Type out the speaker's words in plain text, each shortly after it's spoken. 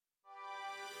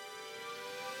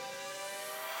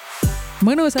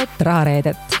mõnusat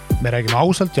rahareedet. Me räägime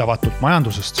ausalt ja avatult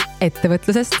majandusest,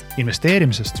 ettevõtlusest,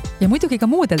 investeerimisest ja muidugi ka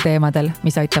muudel teemadel,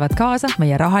 mis aitavad kaasa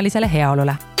meie rahalisele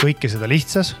heaolule. Kõike seda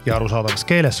lihtsas ja arusaadavas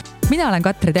keeles. Mina olen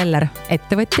Katri Teller,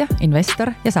 ettevõtja, investor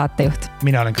ja saatejuht.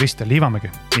 Mina olen Kristjan Liivamägi,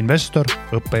 investor,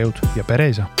 õppejõud ja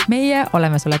pereisa. Meie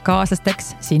oleme sulle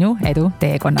kaaslasteks sinu edu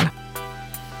teekonnal.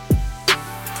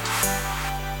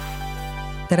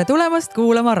 Tere tulemast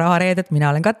kuulama rahareedet,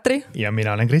 mina olen Katri. Ja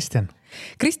mina olen Kristjan.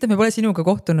 Kristjan, me pole sinuga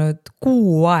kohtunud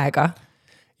kuu aega.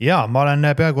 Ja, ma olen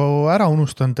peaaegu ära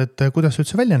unustanud, et kuidas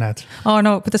üldse välja näed.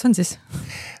 No, kuidas on siis?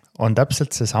 On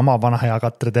täpselt see sama vana hea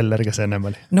Katri Teller, kes ennem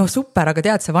oli. No super, aga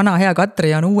tead, see vana hea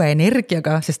Katri on uue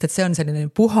energiaga, sest et see on selline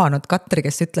puhanud Katri,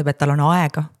 kes ütleb, et tal on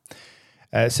aega.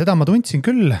 Seda ma tundsin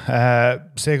küll.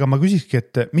 Seega ma küsikski,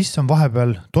 et mis on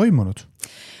vahepeal toimunud?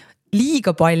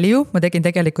 Liiga palju, ma tegin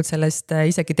tegelikult sellest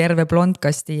isegi terve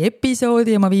blondkasti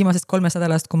episoodi oma viimasest 3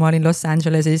 nädalast, kui ma olin Los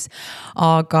Angelesis,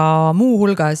 aga muu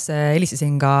hulgas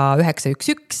helistasin ka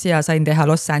 911 ja sain teha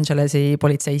Los Angelesi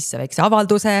politseisse väikse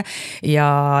avalduse ja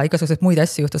igasugused muid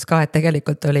asju juhtus ka, et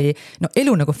tegelikult oli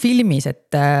elu nagu filmis,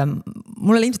 et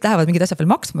mulle ilmselt lähevad mingid asjad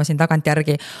veel maksma siin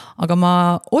tagantjärgi, aga ma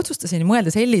otsustasin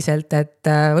mõelda selliselt,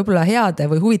 et võib-olla heade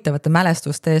või huvitavate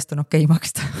mälestuste eest on okei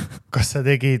maksta. Kas sa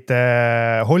tegid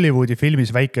Hollywoodi filmis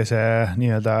väikese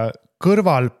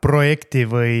kõrvalprojekti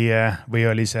või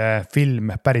oli see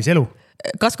film päris elu?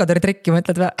 Kaskadööri trekki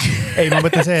mõtled või? Ei, ma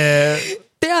mõtlen see...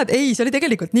 Tead, ei, see oli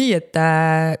tegelikult nii, et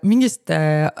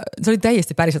see oli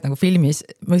täiesti päriselt nagu filmis.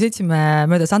 Me sõitsime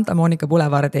mööda Santa Monica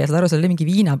Boulevardi ja saad aru, see oli mingi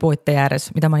viinapood tee ääres,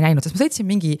 mida ma ei näinud, sest ma sõitsin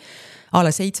mingi ala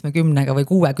 70 või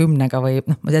 60 või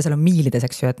ma tea, seal on miilides,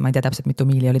 eks ju, et ma ei tea täpselt mitu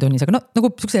miili oli tunnis, aga nagu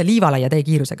sukse liivalaia tee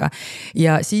kiirusega.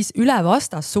 Ja siis üle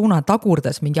vastas suuna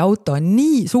tagurdas mingi auto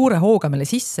nii suure hooga meile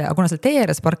sisse, aga kuna seal tee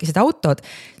ääres parkisid autod,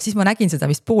 siis ma nägin seda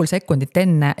vist pool sekundit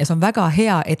enne ja see on väga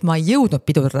hea, et ma ei jõudnud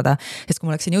pidurdada, sest kui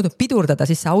ma oleksin jõudnud pidurdada,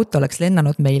 siis see auto oleks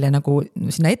lennanud meile nagu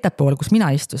sinna ettepoole, kus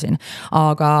mina istusin.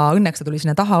 Aga õnneks ta tuli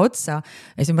sinna taha otsa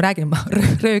ja siis ma räägin, ma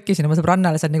röökisin oma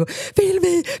sõbrannale seal nagu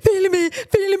filmi.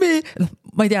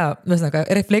 Ma ei tea,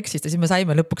 refleksist ja siis me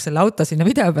saime lõpuks selle auto sinna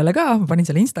video peale ka, ma panin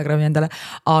selle Instagrami endale,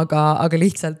 aga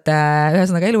lihtsalt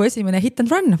ühesõnaga elu esimene hit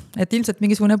and run, et ilmselt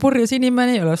mingisugune purjus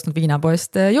inimene ei ole ostnud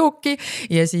viinapoest jooki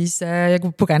ja siis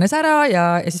põgenes ära ja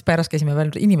siis pärast käisime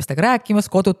veel inimestega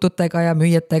rääkimas, kodututega ja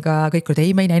müüjatega, kõik olid,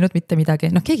 ei, me ei näinud mitte midagi,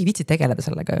 keegi viitsi tegeleda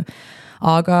sellega ju.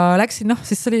 Aga läksin,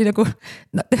 siis oli nagu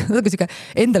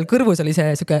endal kõrvus oli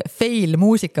see fail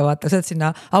muusika, vaata, sa oled sinna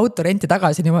autorenti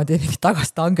tagasi niimoodi,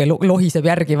 tagasi tange lohiseb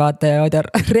järgi, vaata ja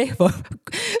rehvo.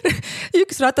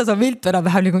 Üks ratas on vilt enam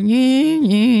vähem nagu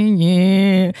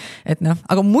et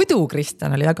aga muidu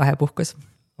Kristjan oli väga hea puhkus.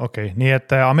 Okei, nii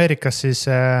et Ameerikas siis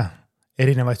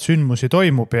erinevaid sündmusi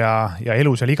toimub ja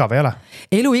elu seal igav ei ole?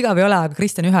 Elu igav ei ole, aga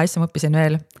Kristjan, ühe asja ma õppisin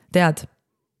veel. Tead,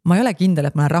 ma ei ole kindel,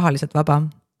 et ma olen rahaliselt vaba.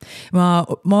 Ma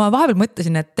vahepeal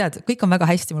mõtlesin, et tead, kõik on väga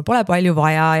hästi, mul pole palju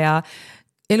vaja ja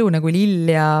elu nagu lill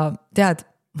ja tead,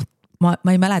 ma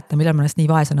ei mäleta, millal ma ennast nii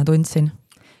vaesena tundsin.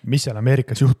 Mis seal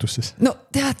Ameerikas juhtus siis? No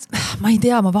tead, ma ei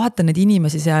tea, ma vaatan neid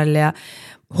inimesi seal ja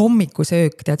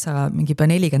hommikusöök, tead sa, mingi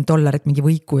 $40 mingi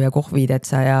võiku ja kohvi, tead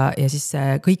sa ja siis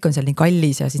kõik on seal nii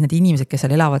kallis ja siis need inimesed, kes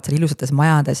seal elavad seal ilusates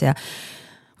majades ja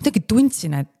muidugi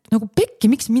tundsin, et nagu pekki,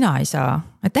 miks mina ei saa?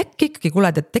 Et äkki ikkagi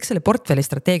kuuled, et teeks selle portfelli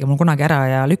strateegia mul kunagi ära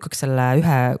ja lükkaks selle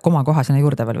ühe komakoha sinna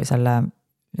juurde veel või selle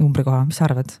numbrikoha, mis sa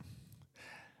arvad?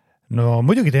 No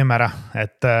muidugi teeme ära,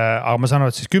 aga ma saan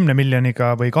aru, et siis 10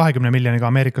 miljoniga või 20 miljoniga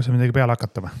Ameerikas on midagi peale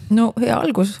hakata või? No hea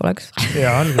algus oleks.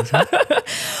 Hea algus, jah.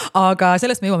 Aga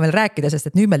sellest me jõuame veel rääkida, sest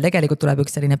et nüüd meil tegelikult tuleb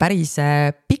üks selline päris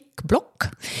pikk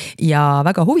blokk ja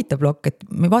väga huvitav blokk, et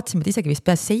me vaatasime isegi vist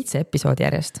peas 7 episoodi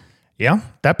järjest. Jah,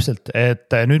 täpselt, et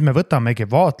nüüd me võtamegi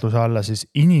vaatluse alla siis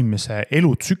inimese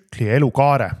elutsükli ja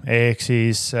elukaare, ehk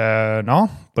siis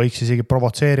võiks isegi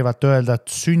provotseerivalt öelda, et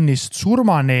sünnist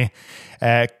surmani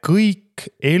kõik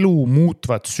elu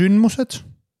muutvad sündmused,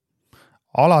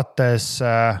 alates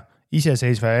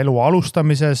iseseisva elu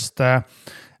alustamisest,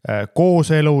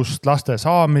 kooselust, laste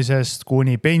saamisest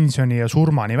kuni pensioni ja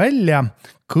surmani välja,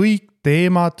 kõik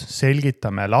teemad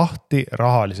selgitame lahti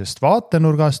rahalisest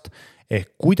vaatenurgast,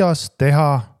 ehk kuidas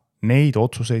teha neid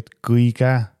otsuseid kõige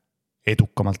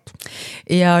edukamalt.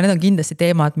 Ja need on kindlasti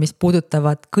teemad, mis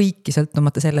puudutavad kõiki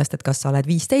sõltumata sellest, et kas sa oled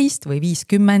 15 või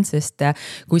 50, sest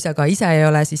kui sa ka ise ei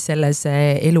ole siis selles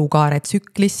elukaare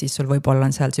tsüklis, siis sul võib-olla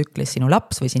on seal tsüklis sinu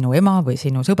laps või sinu ema või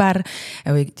sinu sõber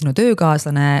või sinu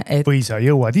töökaaslane. Või sa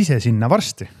jõuad ise sinna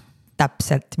varsti.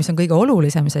 Täpselt, mis on kõige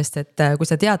olulisem, sest et kui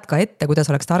sa tead ka ette, kuidas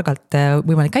oleks targalt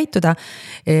võimalik käituda,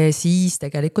 siis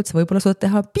tegelikult sa võib-olla suudad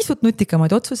teha pisut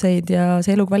nutikamaid otsuseid ja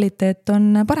see elukvaliteet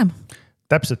on parem.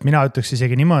 täpselt, mina ütleks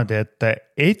isegi niimoodi, et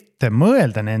ette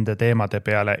mõelda nende teemade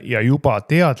peale ja juba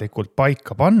teadlikult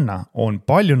paika panna on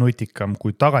palju nutikam,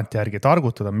 kui tagantjärgi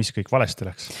targutada, mis kõik valesti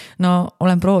läks. No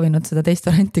olen proovinud seda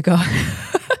teist varianti ka.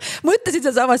 Mõtlesin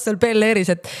seal samas seal Bel-Airis,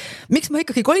 et miks ma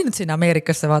ikkagi kolinud sinna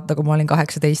Ameerikasse, vaata, kui ma olin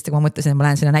 18 ja kui ma mõtlesin, et ma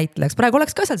lähen sinna näitlejaks. Praegu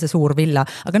oleks ka seal see suur villa,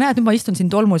 aga näed, nüüd ma istun siin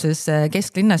tolmuses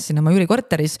kesklinnas sinna oma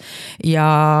üürikorteris ja...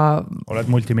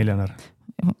 Oled multimiljonär.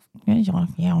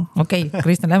 Okei,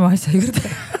 Kristjan, lähme asja juurde.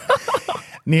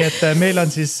 Nii et meil on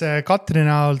siis Katri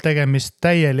näol tegemist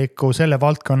täieliku selle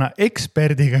valdkonna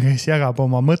eksperdiga, kes jagab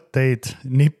oma mõtteid,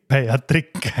 nippe ja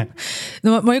trikke.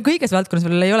 No ma kõiges valdkonnas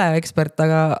veel ei ole ekspert,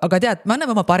 aga tead, me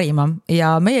anname oma parima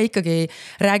ja meie ikkagi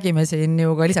räägime siin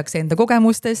ju ka lisaks enda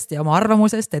kogemustest ja oma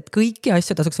arvamusest, et kõiki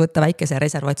asju tasuks võtta väikese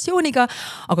reservatsiooniga,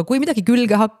 aga kui midagi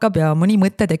külge hakkab ja mõni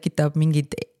mõte tekitab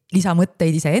mingid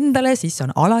lisamõtteid iseendale, siis on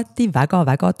alati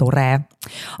väga-väga tore.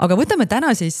 Aga võtame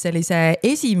täna siis sellise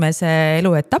esimese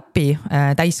eluetapi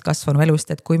täiskasvanu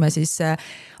elust, et kui me siis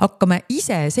hakkame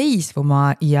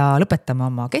iseseisvuma ja lõpetame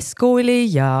oma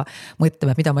keskkooli ja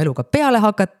mõtleme, mida oma eluga peale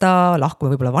hakata,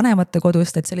 lahkume võib-olla vanemate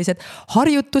kodust, et sellised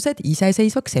harjutused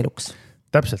iseseisvaks eluks.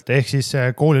 Täpselt, ehk siis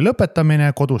kooli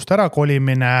lõpetamine, kodust ära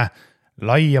kolimine,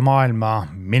 laia maailma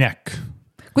minek.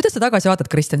 Kuidas sa tagasi vaatad,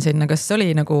 Kristjan, sinna? Kas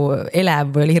oli nagu elev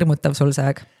või oli hirmutav sul see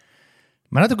aeg?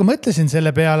 Ma natuke mõtlesin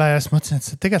selle peale ja siis mõtlesin, et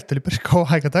see tegelikult oli päris kaua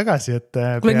aega tagasi.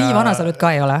 Kuule, nii vana sa nüüd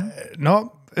ka ei ole? No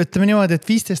ütleme niimoodi, et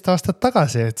 15 aastat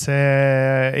tagasi, et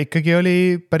see ikkagi oli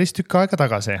päris tükk aega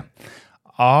tagasi.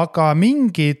 Aga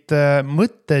mingid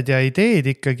mõtted ja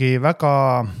ideed ikkagi väga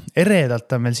eredalt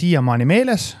on veel siiamaani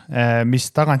meeles,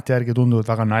 mis tagantjärgi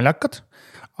tunduvad väga naljakad.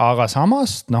 Aga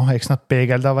samas, eks nad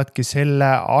peegeldavadki selle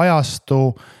ajastu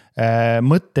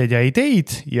mõtteid ja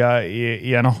ideid ja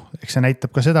eks see näitab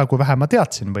ka seda, kui vähe ma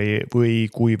teadsin või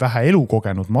kui vähe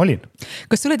elukogenud ma olin.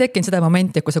 Kas sul ei tekkinud seda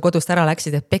momenti, kui sa kodust ära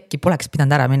läksid, et pekki poleks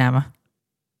pidanud ära minema?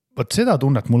 Vot seda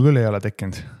tunnet mul küll ei ole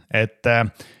tekkinud, et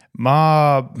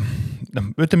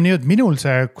ütleme nii, et minul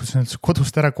see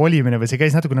kodust ära kolimine või see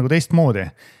käis natuke nagu teistmoodi,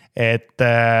 et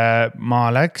ma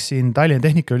läksin Tallinna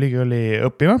Tehnikaülikooli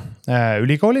õppima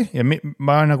ülikooli ja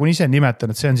ma nagu ise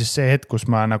nimetan, et see on siis see hetk, kus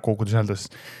ma nagu, kuidas öeldes,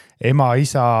 ema,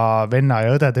 isa, venna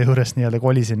ja õdede juures nii-öelda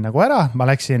kolisin nagu ära. Ma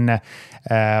läksin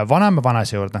vanema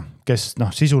vanasi juurde, kes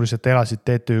sisuliselt elasid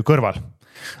TTÜ kõrval.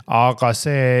 Aga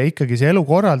see ikkagi see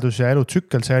elukorraldus ja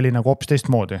elutsükkel, see oli nagu hoopis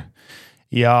teistmoodi.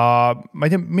 Ja ma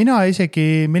ei tea, mina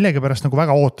isegi millegi pärast nagu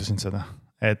väga ootasin seda,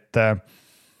 et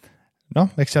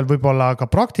eks seal võib olla ka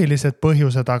praktilised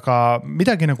põhjused, aga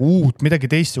midagi nagu uut, midagi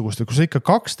teistsugust, kui sa ikka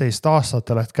 12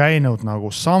 aastat oled käinud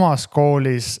nagu samas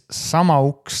koolis, sama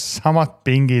uks, samad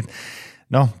pingid,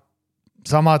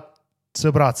 samad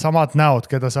sõbrad, samad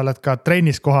näod, keda sa oled ka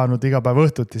trennis kohanud iga päev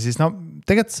õhtuti, siis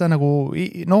tegelikult sa nagu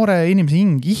noore inimese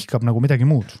hing ihkab nagu midagi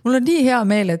muud. Mul on nii hea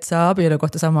meel, et sa abielu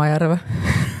kohta sama ei arva.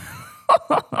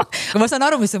 Ma saan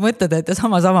aru, mis sa mõtled, et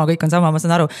sama, kõik on sama, ma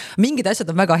saan aru. Mingid asjad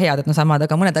on väga head, et samad,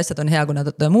 aga mõned asjad on hea, kui nad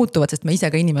muutuvad, sest me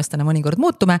ise ka inimestena mõnikord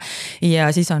muutume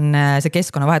ja siis on see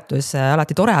keskkonnavahetus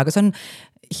alati tore, aga see on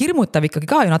hirmutav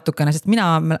ikkagi ka ju natukene, sest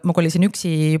ma kolisin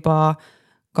üksi juba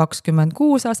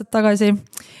 26 aastat tagasi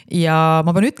ja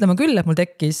ma pean ütlema küll, et mul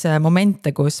tekkis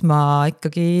momente, kus ma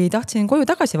ikkagi tahtsin koju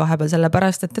tagasi vahepeal selle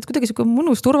pärast, et kuidagi siuke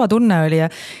mõnus turvatunne oli ja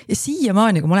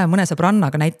siiamaani, kui ma olen mõne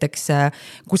sõbrannaga näiteks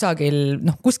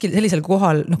kuskil sellisel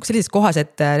kohal, sellises kohas,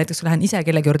 et näiteks kui lähen ise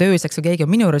kellegi juurde ööseks või keegi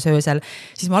on minu juures öösel,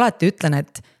 siis ma alati ütlen,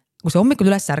 et kui sa hommikul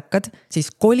üles ärkad,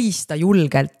 siis kolista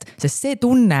julgelt, sest see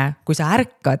tunne, kui sa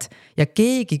ärkad ja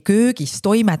keegi köögis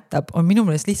toimetab, on minu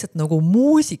meelest lihtsalt nagu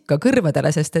muusika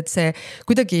kõrvadele, sest et see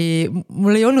kuidagi,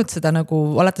 mul ei olnud seda nagu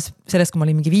alates sellest, kui ma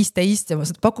olin mingi 15 ja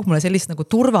pakub mulle sellist nagu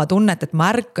turvatunnet, et ma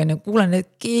ärkan ja kuulen,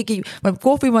 et keegi paneb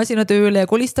kohvimasina tööle ja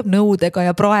kolistab nõudega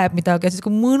ja praeb midagi ja siis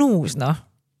kui mõnus,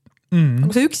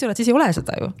 Kui sa üksi oled, siis ei ole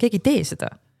seda ju, keegi ei tee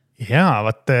seda. Jaa,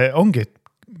 vaat ongi,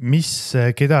 mis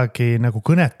kedagi nagu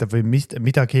kõnetab või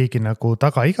mida keegi nagu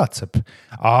taga igatseb.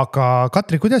 Aga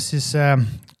Katri, kuidas siis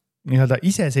nii-öelda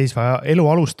iseseisva elu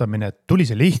alustamine, tuli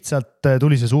see lihtsalt,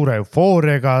 tuli see suure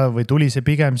eufooriaga või tuli see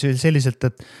pigem selliselt,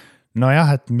 et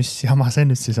et mis jama see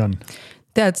nüüd siis on?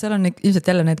 Tead, seal on ilmselt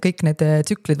jälle kõik need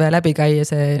tsüklid vaja läbi käia,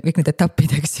 kõik need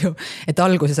etapid, eks ju. Et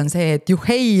alguses on see, et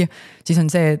juhei, siis on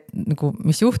see, nagu,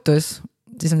 mis juhtus,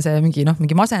 siis on see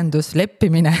mingi masendus,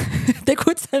 leppimine,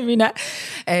 tegutsemine.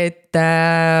 Et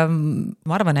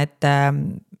ma arvan, et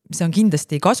see on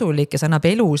kindlasti kasulik ja see annab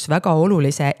elus väga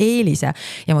olulise eelise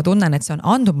ja ma tunnen, et see on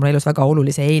andnud mulle elus väga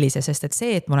olulise eelise, sest et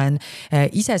see, et ma olen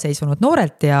iseseisvunud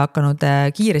noorelt ja hakanud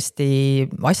kiiresti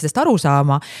asjadest aru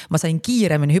saama, ma sain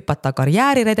kiiremini hüpata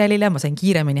karjääriredelile, ma sain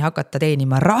kiiremini hakata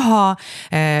teenima raha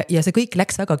ja see kõik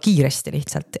läks väga kiiresti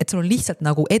lihtsalt, et sul on lihtsalt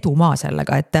nagu edumaa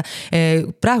sellega, et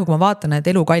praegu, kui ma vaatan, et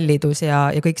elukallidus ja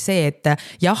kõik see, et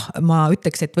jah, ma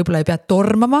ütleks, et võib-olla ei pea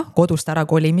tormama kodust ära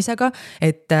kolimisega,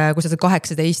 et kui sa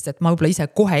 18, et ma võib-olla ise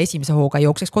kohe esimese hooga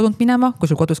jookseks kodunt minema, kui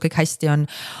sul kodus kõik hästi on,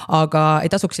 aga ei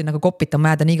tasuks siin nagu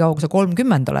kopitama jääda nii kaua, kui sa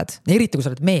 30 oled. Eriti kui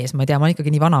sa oled mees, ma ei tea, ma olen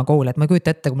ikkagi nii vana kool, et ma ei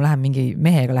kujuta ette, kui ma lähen mingi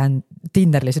mehega, lähen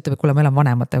Tinderile, siis ütleb, et kuule, ma elan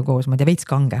vanematega koos, ma ei tea, veits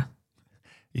kange.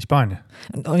 Hispaania.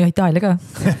 No, ja Itaalia ka.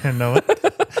 No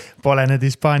pole need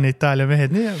Hispaania, Itaalia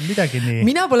mehed, midagi nii.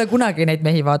 Mina pole kunagi neid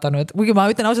mehi vaadanud, kuigi ma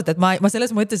ütlen ausalt, et ma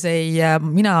selles mõttes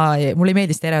mulle ei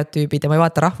meeldi stereotüübid ja ma ei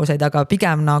vaata rahvuseid, aga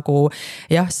pigem nagu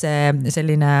jah, see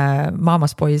selline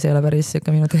maamas pois ei ole päris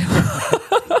ikka minu teema.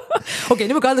 Okei,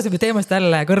 nüüd me kaldasime teemast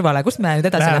jälle kõrvale, kust me nüüd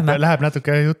edasi lähme? Läheb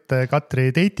natuke jutt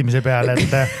Katri deitimise peale,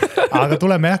 aga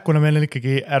tuleme jah, kuna meil on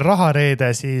ikkagi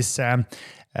rahareede, siis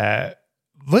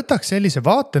võtaks sellise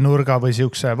vaatenurga või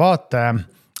siukse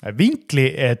vinkli,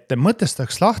 et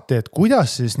mõtestaks lahti, et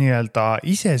kuidas siis nii-öelda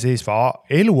iseseisva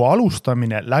elu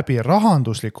alustamine läbi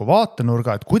rahandusliku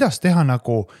vaatenurga, et kuidas teha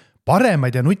nagu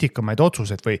paremaid ja nutikamaid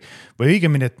otsuseid või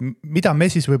õigemini, et mida me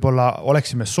siis võib-olla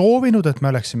oleksime soovinud, et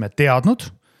me oleksime teadnud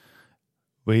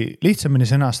või lihtsamini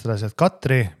sõnastades, et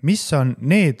Katri, mis on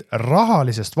need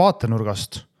rahalisest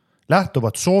vaatenurgast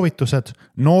lähtuvad soovitused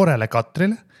noorele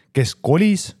Katrile, kes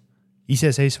kolis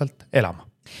iseseisvalt elama?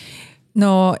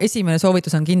 No esimene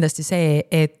soovitus on kindlasti see,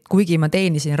 et kuigi ma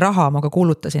teenisin raha, ma ka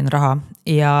kulutasin raha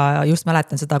ja just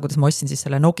mäletan seda, kuidas ma ostsin siis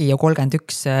selle Nokia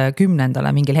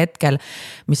 3110 mingil hetkel,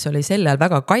 mis oli sel ajal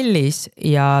väga kallis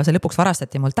ja see lõpuks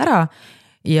varastati mult ära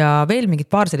ja veel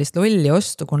mingid paar sellist lolli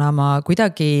ostu, kuna ma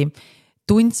kuidagi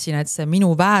tundsin, et see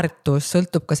minu väärtus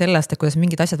sõltub ka sellest, et kuidas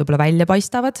mingid asjad võib-olla välja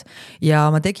paistavad ja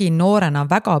ma tegin noorena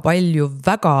väga palju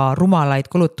väga rumalaid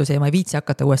kulutusi ja ma ei viitsi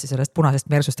hakata uuesti sellest punasest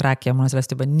mersust rääkima, mul on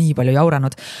sellest juba nii palju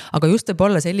jauranud, aga just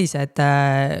võib-olla sellised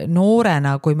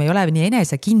noorena, kui me ei ole nii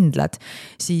enesekindlad,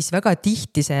 siis väga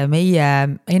tihti see meie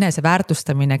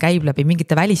eneseväärtustamine käib läbi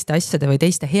mingite väliste asjade või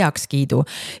teiste heakskiidu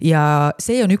ja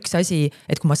see on üks asi,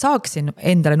 et kui ma saaksin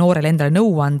noorele endale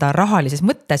nõu anda rahalises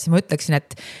mõttes, siis ma ütleksin,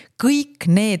 et kõik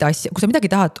need asjad, kui sa midagi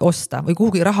tahad osta või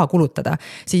kuhugi raha kulutada,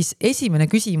 siis esimene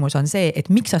küsimus on see,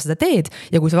 et miks sa seda teed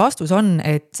ja kui see vastus on,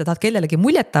 et sa tahad kellelegi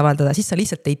muljet avaldada, siis sa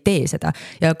lihtsalt ei tee seda.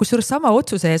 Ja kusjuures sama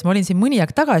otsuse ees, ma olin siin mõni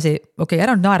aeg tagasi,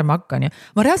 ära nüüd naerma hakkan ja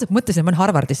ma reaalselt mõtlesin, et ma olen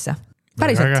Harvardisse.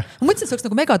 Päriselt. Ma mõtlesin, et see oleks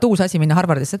nagu mega tuus asi minna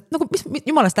Harvardisse, nagu mis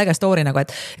jumalast äge story nagu, et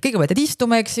kõigepealt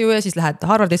istume, eks ju, ja siis lähed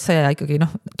Harvardisse ja ikkagi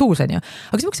tuus on ju.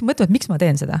 Aga siis ma hakkasin mõtlema, et miks ma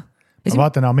teen seda. Ma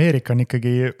vaatan, Ameerika on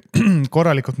ikkagi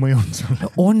korralikult mõjunud sulle.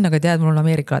 On, aga tead, mul on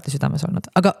Ameerika alati südames olnud.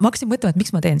 Aga ma hakkasin mõtlema, et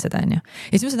miks ma teen seda, on ju.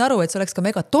 Ja siis ma sain aru, et see oleks ka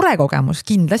mega tore kogemus,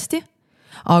 kindlasti.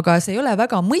 Aga see ei ole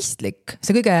väga mõistlik.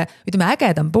 See kõige, ütleme,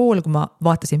 ägedam pool, kui ma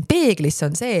vaatasin peeglisse,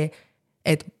 on see,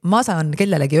 et ma saan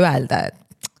kellelegi öelda, et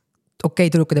okei,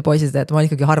 tulukad ja poisid, et ma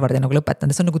olen ikkagi Harvardi nagu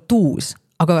lõpetanud. See on nagu tuus,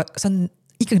 aga see on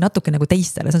ikkagi natuke nagu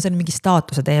teistele. See on mingi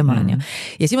staatuse teema, on ju.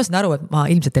 Ja siis ma sain aru, et ma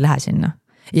ilmselt ei lähe sinna.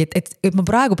 Et ma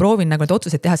praegu proovin nagu need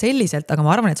otsuseid teha selliselt, aga ma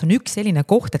arvan, et see on üks selline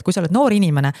koht, et kui sa oled noor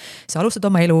inimene, sa alustad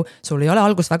oma elu, sul ei ole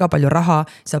algus väga palju raha,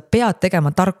 sa pead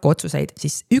tegema tarku otsuseid,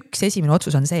 siis üks esimene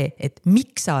otsus on see, et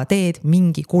miks sa teed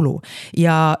mingi kulu.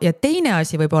 Ja teine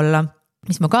asi võib olla,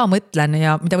 mis ma ka mõtlen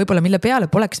ja mida võib-olla mille peale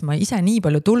poleks ma ise nii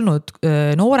palju tulnud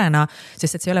noorena,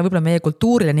 sest et see ei ole võib-olla meie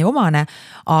kultuurile nii omane,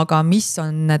 aga mis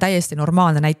on täiesti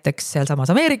normaalne näiteks seal samas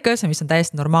Ameerikas ja mis on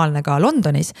täiesti normaalne ka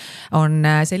Londonis, on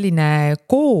selline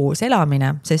koos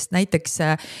elamine, sest näiteks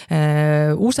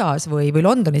USAs või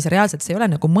Londonis reaalselt see ei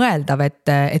ole nagu mõeldav,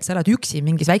 et sa elad üksi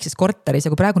mingis väikses korteris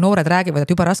ja kui praegu noored räägivad,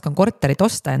 et juba raske on korterit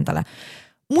osta endale.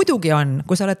 Muidugi on,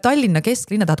 kui sa oled Tallinna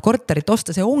kesklinna, tahad korterit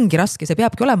osta, see ongi raske, see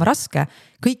peabki olema raske.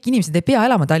 Kõik inimesed ei pea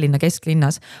elama Tallinna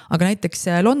kesklinnas, aga näiteks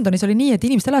Londonis oli nii,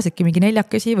 et inimesed elasidki mingi 4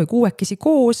 või 6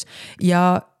 koos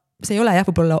ja see ei ole jah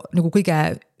võib-olla nagu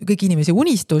kõigi inimesi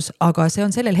unistus, aga see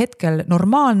on sellel hetkel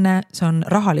normaalne, see on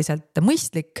rahaliselt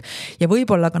mõistlik ja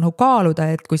võib-olla ka nagu kaaluda,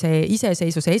 et kui see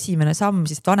iseseisvuse esimene samm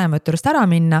siis vanemate ära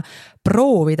minna,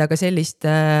 proovida ka sellist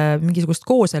mingisugust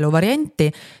kooselu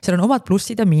varianti, seal on omad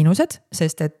plussid ja miinused,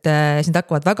 sest et siin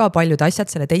hakkavad väga paljud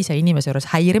asjad selle teise inimese juures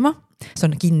häirima, see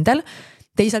on kindel.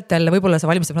 Teisalt jälle võib-olla see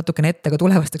valmistab natukene ette ka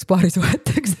tulevasteks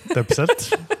paarisuheteks. Täpselt.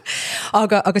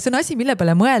 aga see on asi, mille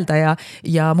peale mõelda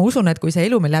ja ma usun, et kui see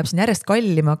elu meil läheb siin järjest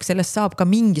kallimaks, sellest saab ka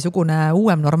mingisugune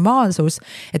uuem normaalsus,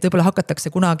 et võib-olla hakatakse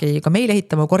kunagi ka meil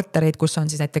ehitama kortereid, kus on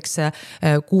siis näiteks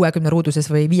 60 ruuduses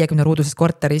või 50 ruuduses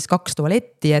korteris 2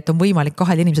 tualetti, et on võimalik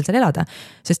 2 inimesel seal elada.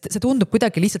 Sest see tundub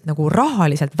kuidagi lihtsalt nagu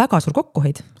rahaliselt väga suur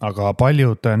kokkuhoid. Aga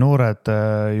paljud noored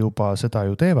juba seda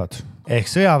ju teevad. Ehk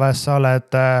sõjaväes sa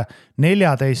oled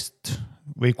 14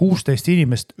 või 16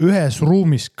 inimest ühes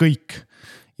ruumis kõik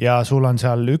ja sul on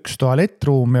seal 1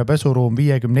 tualettruum ja pesuruum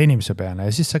 50 inimese peale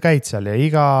ja siis sa käid seal ja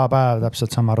iga päev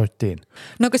täpselt sama rutiin.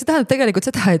 No aga see tähendab tegelikult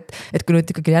seda, et kui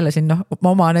nüüd ikkagi jälle siin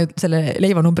ma oma selle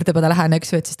leivanumbrite peale lähen,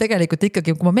 eks ju, et siis tegelikult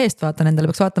ikkagi, kui ma meest vaatan endale,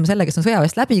 peaks vaatama selle, kes on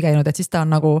sõjaväest läbi käinud, et siis ta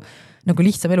on nagu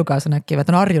lihtsam elukaaslane äkki, et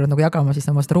on harjunud nagu jagama siis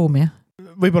oma seda ruumi.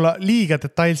 Võib-olla liiga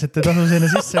detailselt ei tasu sinna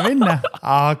sisse minna,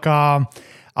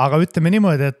 aga ütleme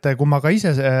niimoodi, et kui ma ka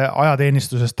ise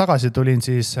ajateenistusest tagasi tulin,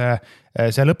 siis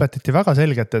see lõpetati väga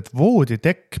selgelt, et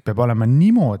vooditekk peab olema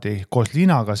niimoodi koos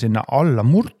linaga sinna alla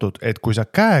murtud, et kui sa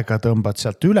käega tõmbad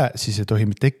sealt üle, siis ei tohi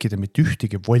tekkida mitte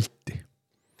ühtegi volti.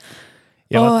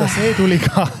 Ja vaata,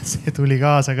 see tuli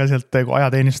kaasa ka sealt, kui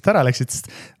ajateenistust ära läksid, sest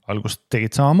algust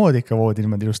tegid samamoodi ikka voodi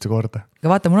niimoodi ilusti korda.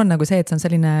 Aga vaata, mul on nagu see, et see on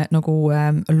selline nagu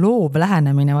loov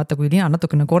lähenemine, vaata, kui lina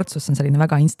natukene kortsus, on selline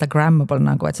väga Instagrammable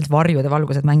nagu, et sealt varjud ja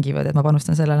valgused mängivad, et ma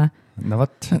panustan sellele. No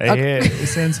võt,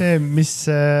 see on see,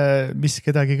 mis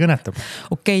kedagi kõnetab.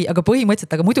 Okei, aga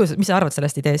põhimõtteliselt, aga muidu, mis sa arvad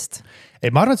sellest ideest?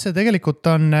 Ma arvan, et see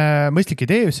tegelikult on mõistlik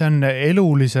idee, see on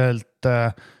eluliselt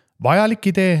vajalik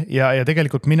idee ja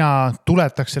tegelikult mina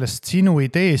tuletaks sellest sinu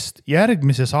ideest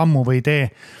järgmise sammu või idee,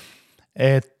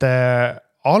 et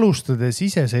alustades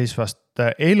iseseisvast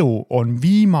elu on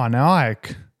viimane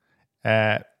aeg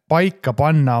paika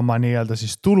panna oma nii-öelda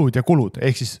siis tulud ja kulud,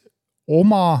 ehk siis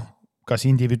oma kas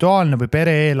individuaalne või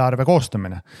pere-eelarve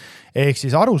koostamine. Ehk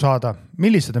siis aru saada,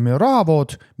 millised on minu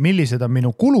rahavood, millised on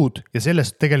minu kulud ja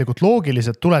sellest tegelikult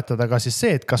loogiliselt tuletada ka siis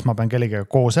see, et kas ma pean kellegagi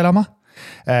koos elama,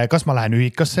 kas ma lähen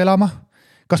ühikasse elama,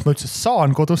 kas ma üldse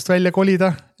saan kodust välja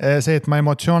kolida, see, et ma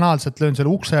emotsionaalselt löön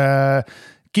selle ukse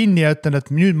kinni ja ütlen, et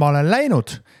nüüd ma olen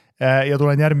läinud ja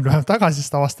tulen järgmine päev tagasi,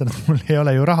 sest avastan, et mul ei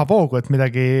ole ju rahapoogu, et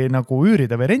midagi nagu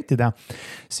üürida või rentida,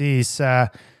 siis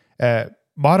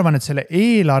ma arvan, et selle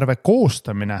eelarve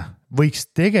koostamine võiks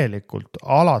tegelikult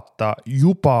alata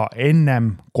juba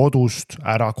ennem kodust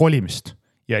ära kolimist.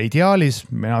 Ja ideaalis,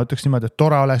 mina ütleks niimoodi, et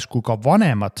tore oleks, kui ka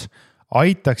vanemad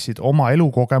aitaksid oma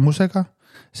elukogemusega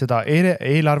seda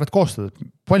eelarvet koostada.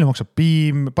 Palju maksab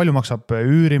piim, palju maksab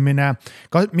üürimine,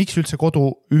 miks üldse kodu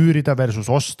üürida versus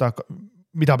osta,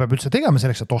 mida peab üldse tegema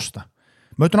selleks, et osta.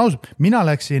 Ma ütlen ausalt, mina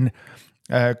läksin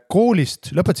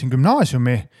koolist, lõpetasin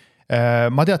gümnaasiumi,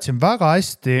 ma teadsin väga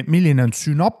hästi, milline on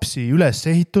sünapsi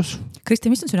ülesehitus.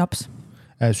 Kristi, mis on sünaps?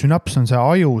 Sünaps on see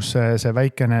ajus, see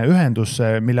väikene ühendus,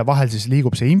 mille vahel siis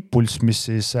liigub see impulss, mis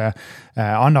siis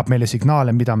annab meile signaale,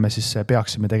 mida me siis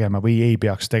peaksime tegema või ei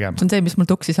peaks tegema. See on see, mis mul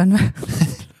tuksis on või?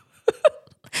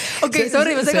 Okei,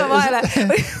 sorry, ma sega vahele.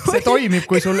 See toimib,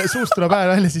 kui sul suust tuleb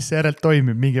hääl välja, siis see järelt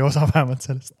toimib mingi osa vähemalt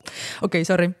sellest. Okei,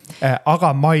 sorry.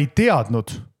 Aga ma ei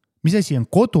teadnud, mis asi on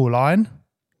kodulaen,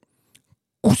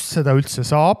 kus seda üldse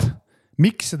saab,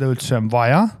 miks seda üldse on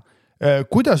vaja,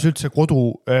 kuidas üldse kodu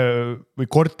või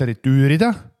korterit üürida,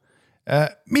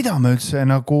 mida ma üldse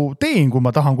nagu teen, kui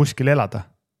ma tahan kuskil elada.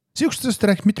 Siukestest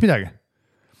rääkis mitte midagi.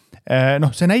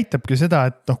 See näitabki seda,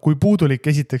 et kui puudulik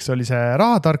esiteks oli see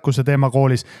rahatarkuse teema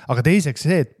koolis, aga teiseks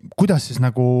see, et kuidas siis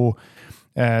nagu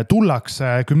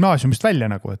tullakse gümnaasiumist välja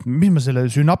nagu, et mis ma selle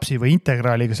sünapsi või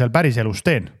integraaliga seal päris elus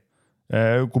teen,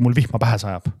 kui mul vihma pähe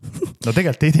sajab. No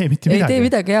tegelikult ei tee mitte midagi. Ei tee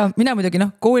midagi, jah. Mina muidugi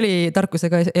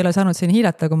koolitarkusega ei ole saanud siin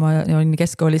hiilata, kui ma olin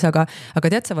keskkoolis, aga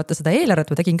tead sa, vaata seda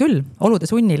eelarvet ma tegin küll, olude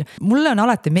sunnil. Mulle on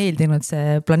alati meeldinud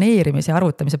see planeerimise ja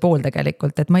arvutamise pool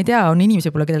tegelikult, et ma ei tea, on inimesi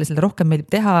võib-olla, kellele seda rohkem meeldib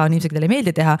teha, on inimesi, kellele ei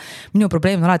meeldi teha. Minu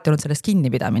probleem on alati olnud sellest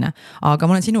kinnipidamine. Aga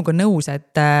ma olen sinuga nõus,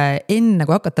 et enne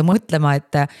kui hakata mõtlema,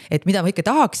 et mida ma ikka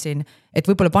tahaksin, et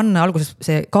võib-olla panna alguses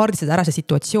see kaardistada ära see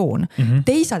situatsioon.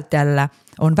 Teisalt jälle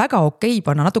on väga okei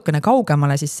panna natukene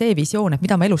kaugemale siis see visioon, et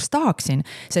mida ma elus tahaksin,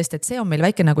 sest et see on meil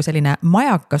väike nagu selline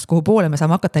majakas, kuhu poole me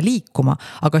saame hakata liikuma,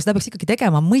 aga seda peaks ikkagi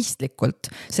tegema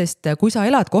mõistlikult, sest kui sa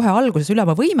elad kohe alguses üle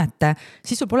oma võimete,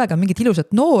 siis sul pole ka mingit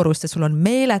ilusat noorust, sest sul on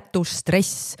meeletu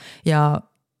stress ja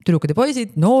tüdrukud ja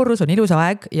poisid, noorus on ilus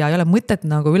aeg ja ei ole mõtet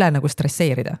nagu üle nagu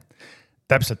stresseerida.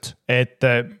 Täpselt, et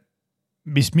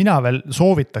mis mina veel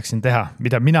soovitaksin teha,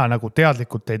 mida mina nagu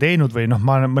teadlikult ei teinud või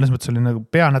ma mõnes mõttes oli nagu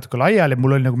pea natuke laiali,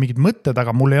 mul oli nagu mingid mõtted,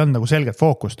 aga mul ei olnud nagu selget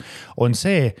fookust, on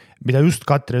see, mida just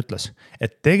Katri ütles,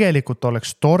 et tegelikult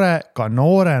oleks tore ka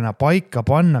noorena paika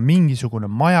panna mingisugune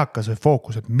majakas või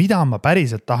fookus, et mida ma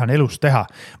päriselt tahan elus teha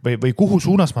või kuhu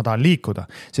suunas ma tahan liikuda,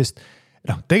 sest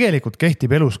tegelikult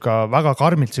kehtib elus ka väga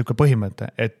karmilt selline põhimõte,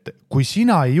 et kui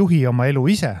sina ei juhi oma elu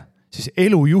ise, siis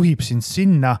elu juhib sind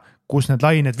sinna, kus need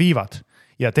lained viivad.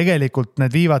 Ja tegelikult need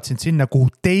viivad sind sinna, kuhu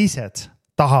teised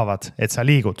tahavad, et sa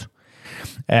liigud.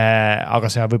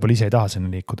 Aga sa võib-olla ise ei taha sinna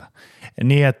liikuda.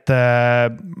 Nii et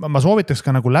ma soovitaks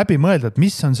ka nagu läbi mõelda, et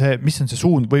mis on see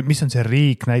suund või mis on see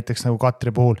riik näiteks nagu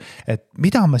Katri puhul, et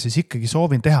mida ma siis ikkagi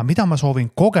soovin teha, mida ma soovin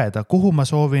kogeda, kuhu ma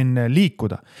soovin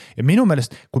liikuda. Ja minu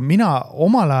meelest, kui mina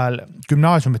omal ajal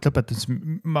gümnaasiumit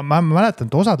lõpetasin, ma mäletan,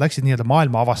 et osad läksid nii-öelda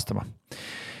maailma avastama.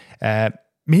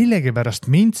 Millegi pärast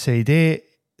mind see idee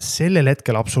sellel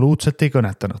hetkel absoluutselt ei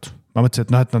kõnetanud. Ma mõtlesin,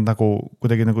 et et nad nagu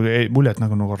kuidagi nagu mulje, et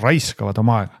nagu raiskavad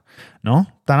oma aega.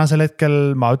 Tänasel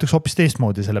hetkel ma ütleks hoopis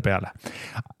teistmoodi selle peale.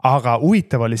 Aga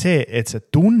huvitav oli see, et see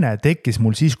tunne tekkis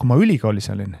mul siis, kui ma ülikoolis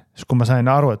olin. Siis kui ma sain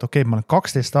aru, et okei, ma olen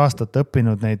 12 aastat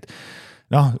õppinud neid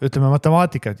ütleme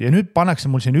matemaatikat ja nüüd pannakse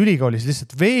mul siin ülikoolis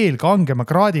lihtsalt veel kangema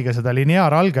kraadiga seda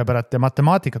lineaaralgebrat ja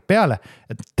matemaatikat peale,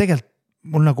 et tegelikult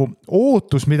mul nagu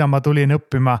ootus, mida ma tulin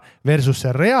õppima versus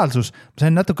see reaalsus, ma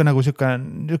sain natuke nagu siuke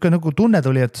nagu tunne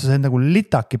tuli, et sa sain nagu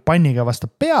litaki panniga vastu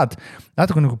pead,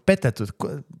 natuke nagu petetud.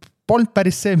 Polnud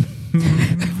päris see,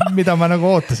 mida ma nagu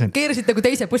ootasin. Keerasid nagu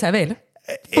teise põse veel?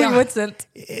 Põhimõtteliselt.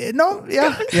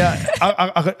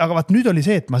 Aga vaat nüüd oli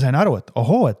see, et ma sain aru, et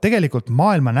et tegelikult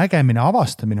maailma nägemine,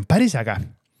 avastamine on päris äge.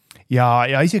 Ja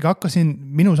isegi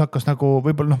minus hakkas nagu,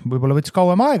 võib-olla võttis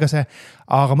kauem aega see,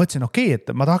 aga mõtlesin, et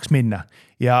ma tahaks minna.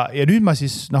 Ja nüüd ma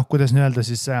siis, kuidas öelda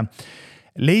siis,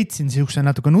 leidsin siukse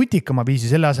natuke nutikama viisi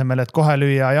selle asemel, et kohe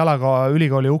lüüa jalaga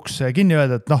ülikooli uks kinni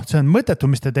öelda, et see on mõttetu,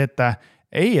 mis te teete.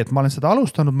 Ei, et ma olen seda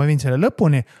alustanud, ma viin selle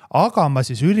lõpuni, aga ma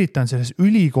siis üritan selles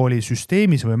ülikooli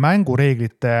süsteemis või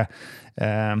mängureeglitega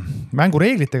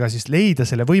siis leida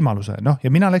selle võimaluse.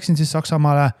 Ja mina läksin siis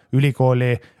Saksamaale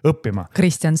ülikooli õppima.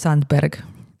 Christian Sandberg.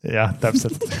 Jah,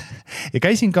 täpselt. Ja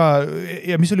käisin ka,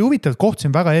 ja mis oli huvitav,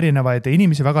 kohtusin väga erinevaid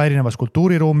inimesi, väga erinevas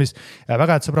kultuuriruumis.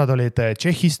 Väga head sõbrad olid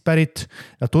Tšehhist pärit.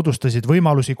 Nad tutvustasid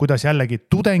võimalusi, kuidas jällegi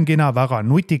tudengina väga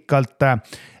nutikalt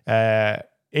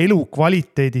elu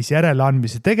kvaliteedis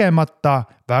järeleandmisi tegemata,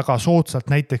 väga soodsalt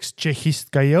näiteks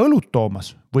Tšehhist käia õlut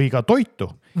toomas või ka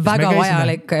toitu. Väga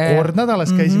vajalik. Kord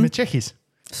nädalas käisime Tšehhis.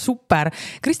 Super.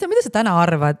 Kristjan, mida sa täna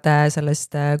arvad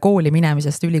sellest kooli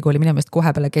minemisest, ülikooli minemisest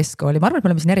kohe peale keskkooli? Ma arvan, et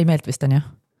me oleme siin eri meelt vist on ju?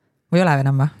 Või ole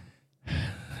enam? Ma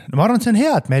arvan, et see on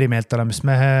hea, et me eri meelt oleme, sest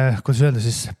me, kuidas öelda,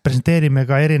 siis presenteerime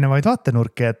ka erinevaid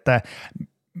vaatenurki, et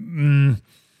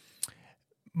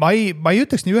ma ei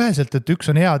ütleks nii üheselt, et üks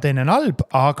on hea, teine on halb,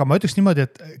 aga ma ütleks niimoodi,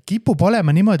 et kipub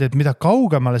olema niimoodi, et mida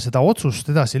kaugemale seda otsust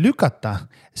edasi lükata,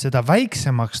 seda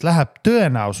väiksemaks läheb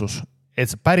tõenäosus, et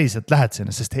sa päriselt lähed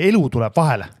sinna, sest elu tuleb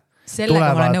vahele.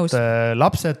 Tulevad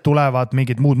lapsed, tulevad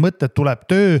mingid muud mõtted, tuleb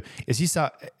töö ja siis sa,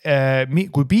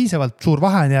 kui piisavalt suur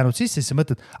vahe on jäänud sisse, siis sa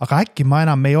mõtled, aga äkki ma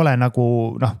enam ei ole nagu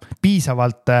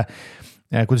piisavalt,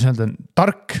 kuidas öelda,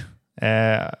 tark,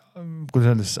 kuidas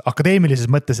öeldes, akadeemilises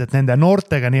mõttes, et nende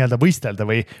noortega nii-öelda võistelda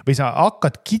või sa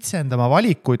hakkad kitsendama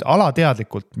valikuid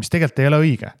alateadlikult, mis tegelikult ei ole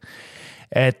õige.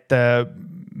 Et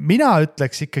mina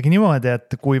ütleks ikkagi niimoodi,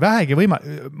 et kui vähegi ma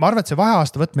arvan, et see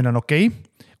vaheaasta võtmine on okei,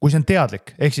 kui see on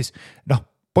teadlik. Ehk siis,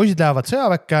 poisid lähevad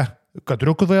sõjaväkke, ka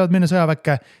tüdrukud võivad minna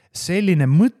sõjaväkke, selline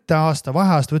mõtteaasta,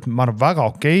 vaheaasta võtmine, ma arvan väga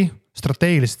okei,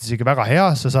 strateegiliselt isegi väga hea,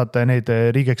 sa saad neid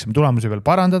riigieksami tulemusi veel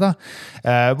parandada.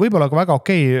 Võib-olla ka väga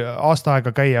okei aasta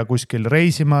aega käia kuskil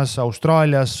reisimas,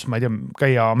 Austraalias, ma ei tea,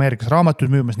 käia Ameerikas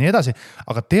raamatus müümas, nii edasi,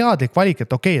 aga teadlik valik,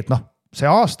 et okei, et see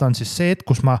aasta on siis see, et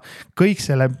kus ma kõik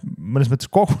selle mõnes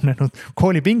mõttes kogunenud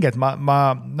koolipinged,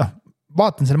 ma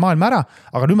vaatan selle maailma ära,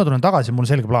 aga nüüd ma tulen tagasi, mul on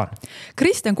selge plaan.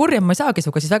 Kristjan Kurjem, ma ei saagi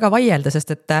suga siis väga vaielda,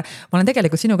 sest et ma olen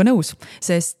tegelikult sinuga nõus,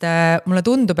 sest mulle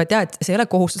tundub, et et see ei ole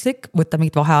kohustuslik võtta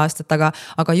mingit vaheaastat,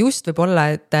 aga just võib olla,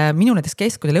 et minu näiteks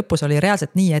keskkooli lõpus oli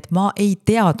reaalselt nii, et ma ei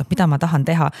teadnud, mida ma tahan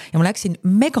teha ja ma läksin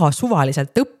mega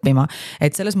suvaliselt õppima,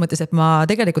 et selles mõttes, et ma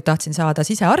tegelikult tahtsin saada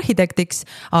sisearhitektiks,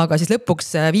 aga siis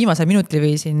lõpuks viimasel minutil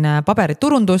viisin paberid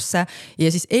turundusse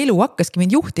ja siis elu hakkaski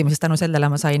mind juhtima, sest tänu sellele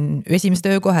ma sain esimese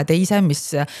töökoha, teise,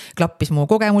 mis klappis mu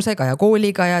kogemusega ja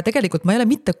kooliga ja tegelikult ma ei ole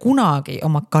mitte kunagi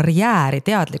oma karjääri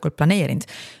teadlikult planeerinud.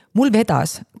 mul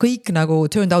vedas, kõik nagu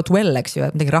turned out well, eks ju,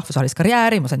 et ma tegin rahvusvahelist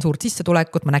karjääri, ma sain suurt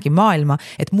sissetulekut, ma nägin maailma,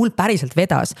 et mul päriselt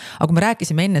vedas. Aga kui me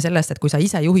rääkisime enne sellest, et kui sa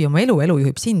ise juhi oma elu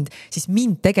juhib sind, siis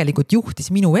mind tegelikult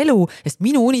juhtis minu elu, sest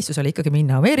minu unistus oli ikkagi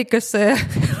minna Ameerikasse,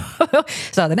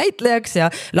 saada näitlejaks ja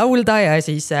laulda ja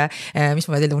siis, mis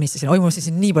ma veel unistasin,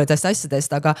 unistasin nii palju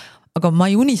asjadest, aga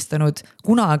ma ei unistanud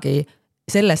kunagi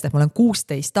sellest, et ma olen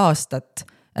 16 aastat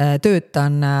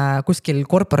töötan kuskil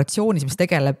korporatsioonis, mis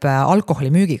tegeleb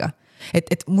alkoholimüügiga.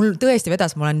 Et mul tõesti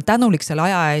vedas, ma olen tänulik selle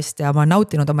aja eest ja ma olen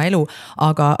nautinud oma elu,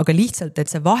 aga lihtsalt, et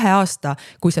see vaheaasta,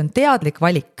 kui see on teadlik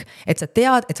valik, et sa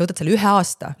tead, et sa võtad selle 1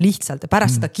 aasta lihtsalt ja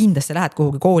pärast seda kindlasti lähed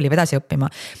kuhugi kooli või edasi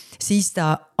õppima, siis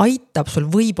ta aitab sul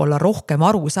võib-olla rohkem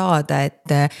aru saada,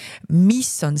 et mis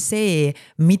on see,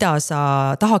 mida sa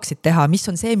tahaksid teha, mis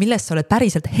on see, milles sa oled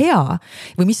päriselt hea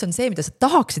või mis on see, mida sa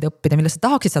tahaksid õppida, milles sa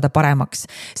tahaksid saada paremaks.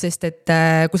 Sest et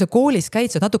kui sa koolis käid,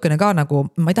 sa oled natukene ka nagu,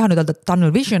 ma ei taha nüüd öelda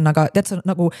tunnel vision, aga tead, sa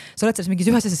oled selles mingis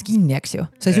ühes asjas kinni, eks ju,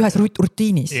 selles ühes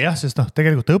rutiinis. Jah, sest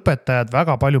tegelikult õpetajad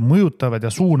väga palju mõjutavad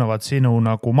ja suunavad sinu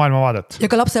nagu maailmavaadet.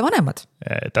 Ja ka lapse vanemad.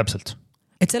 Täpselt.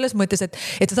 Et selles mõttes, et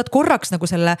sa saad korraks nagu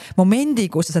selle momendi,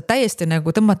 kus sa saad täiesti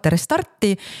nagu tõmmata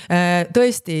restarti.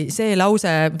 Tõesti see lause,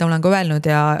 mida ma olen ka öelnud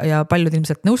ja paljud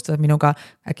ilmselt nõustuvad minuga,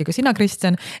 äkki ka sina,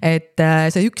 Kristjan, et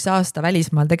see 1 aasta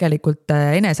välismaal tegelikult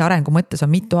enese arengu mõttes on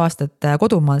mitu aastat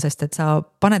kodumaal, sest et sa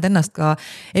paned ennast ka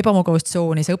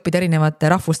ebamugavustsooni, sa õpid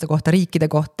erinevate rahvuste kohta, riikide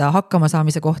kohta, hakkama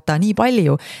saamise kohta nii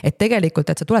palju, et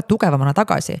tegelikult, et sa tuled tugevamana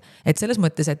tagasi. Et selles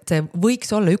mõttes, et see võiks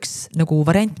olla üks nagu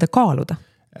variant, mida kaaluda.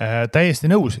 Täiesti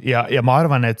nõus ja ma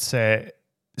arvan, et see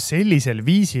sellisel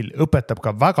viisil õpetab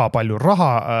ka väga palju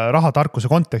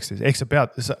rahatarkuse kontekstis. Ehk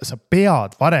sa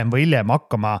pead varem või hiljem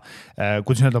hakkama,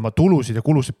 kuidas öelda, oma tulusid ja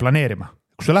kulusid planeerima.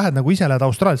 Kui sa lähed nagu ise lähed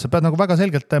Austraalias, sa pead nagu väga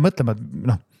selgelt mõtlema, et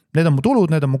need on mu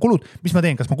tulud, need on mu kulud, mis ma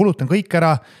teen, kas ma kulutan kõik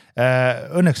ära,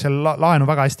 õnneks selle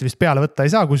laenu väga hästi vist peale võtta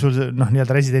ei saa, kui sul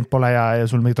nii-öelda resident pole ja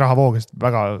sul mingit rahavoogest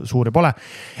väga suuri pole.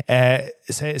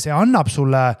 See annab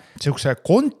sulle selline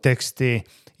konteksti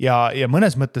ja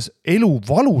mõnes mõttes elu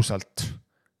valusalt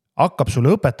hakkab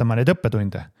sulle õpetama neid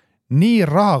õppetunde. Nii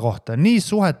raha kohta, nii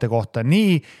suhete kohta,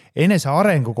 nii enese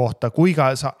arengu kohta, kui ka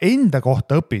sa enda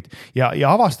kohta õpid ja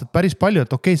avastad päris palju,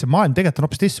 et okei, see maailm tegelikult on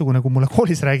hoopis teistsugune, kui mulle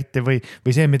koolis räägiti või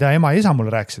see, mida ema ja isa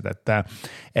mulle rääkisid.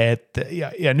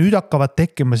 Ja nüüd hakkavad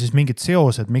tekkima siis mingid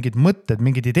seosed, mingid mõtted,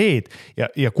 mingid ideed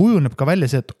ja kujuneb ka välja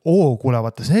see, et kuule,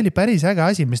 vaata, see oli päris äge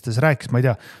asi, mis ta rääkis, ma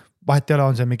ei tea, vahet ei ole,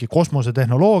 on see mingi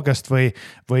kosmosetehnoloogiast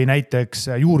või näiteks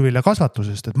juurvilja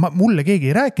kasvatusest, et mulle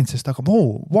keegi ei rääkinud, sest aga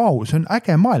vau, see on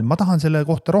äge maailm, ma tahan selle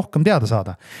kohta rohkem teada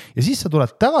saada. Ja siis sa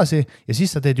tuled tagasi ja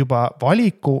siis sa teed juba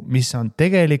valiku, mis on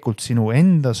tegelikult sinu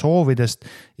enda soovidest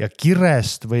ja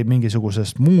kirest või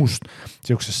mingisugusest muust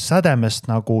sellisest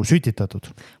sädemest nagu sütitatud.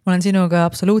 Ma olen sinuga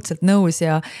absoluutselt nõus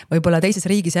ja võib-olla teises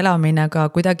riigis elamine ka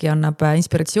kuidagi annab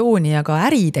inspiratsiooni ja ka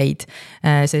äriideid,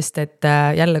 sest et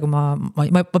jälle, kui ma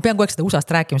pean kogu aeg seda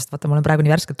USA-st rääkimist, vaata, ma olen praegu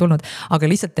nii värskelt tulnud, aga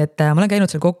lihtsalt, et ma olen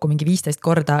käinud seal kokku mingi 15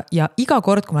 korda ja iga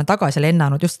kord, kui ma olen tagasi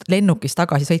lennanud, just lennukis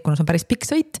tagasi sõit, kuna see on päris pikk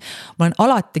sõit, ma olen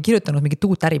alati kirjutanud mingit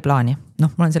uut äriplaani. Ma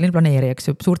olen selline planeerijaks,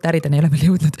 suurt ärideni ei ole veel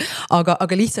jõudnud,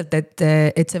 aga lihtsalt,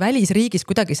 et see välisriigis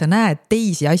kuidagi sa näed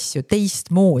teisi asju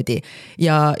teistmoodi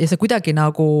ja see kuidagi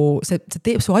nagu, see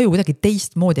teeb su aju kuidagi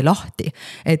teistmoodi lahti,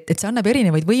 et see annab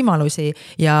erinevaid võimalusi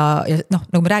ja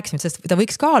nagu me rääkisime, et seda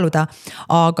võiks kaaluda,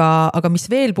 aga mis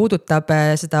veel puudutab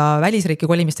seda välisriiki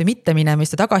kolimist või mitte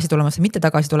minemist ja tagasi tulemist või mitte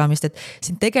tagasi tulemist, et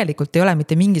siin tegelikult ei ole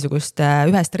mitte mingisugust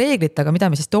ühest reeglit, aga mida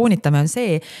me siis toonitame on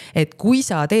see, et kui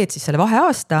sa teed siis selle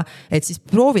vaheaasta, et siis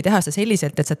proovi teha seda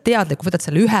selliselt, et sa teadlikult võtad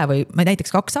selle 1 või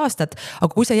näiteks 2 aastat, aga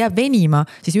kui see jääb venima,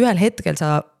 siis ühel hetkel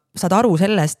sa saad aru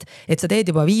sellest, et sa teed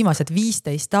juba viimased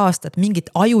 15 aastat mingit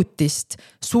ajutist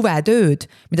suvetööd,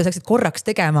 mida sa hakkasid korraks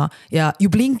tegema ja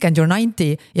you blink and you're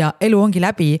 90 ja elu ongi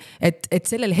läbi, et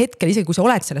sellel hetkel, isegi kui sa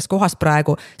oled selles kohas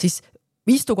praegu, siis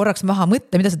istu korraks maha,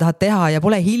 mõtle, mida sa tahad teha ja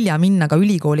pole hilja minna ka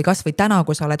ülikooli kas või täna,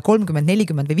 kui sa oled 30,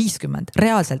 40 või 50,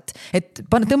 reaalselt, et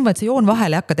tõmbad see joon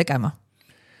vahele ja hakka tegema.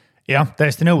 Jah,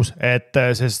 täiesti nõus, et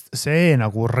see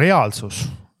nagu reaalsus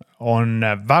on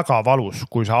väga valus,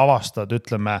 kui sa avastad,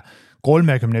 ütleme,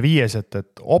 35,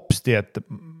 et opsti, et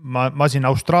ma siin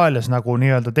Austraalias nagu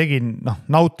nii-öelda tegin,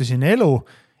 nautisin elu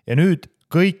ja nüüd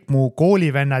kõik mu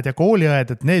koolivennad ja kooliõed,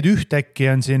 et need ühtäkki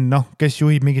on siin, kes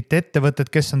juhib mingit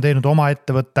ettevõtet, kes on teinud oma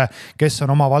ettevõtte, kes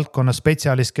on oma valdkonna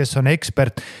spetsialist, kes on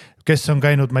ekspert, kes on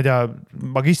käinud, ma ei tea,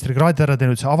 magistrikraadi ära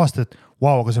teinud, sa avastad, et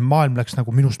vau, aga see maailm läks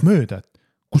nagu minust mööda, et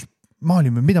kus ma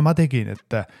olin, mida ma tegin,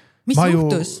 et mis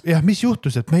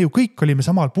juhtus, et me ju kõik olime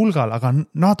samal pulgal, aga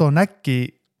nad on äkki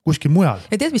kuskil mujal.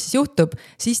 Ja tead, mis siis juhtub?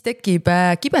 Siis tekib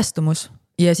kibestumus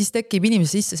ja siis tekib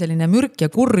inimese sisse selline mürk ja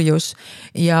kurjus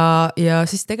ja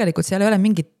siis tegelikult seal ei ole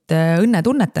mingit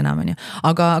õnnetunnet enam,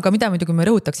 aga mida muidugi me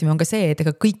rõhutaksime on ka see, et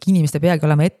ega kõik inimesed ei peagi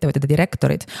olema ettevõtted ja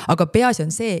direktorid, aga peaasi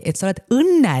on see, et sa oled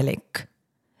õnnelik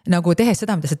nagu tehes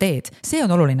seda, mida sa teed, see on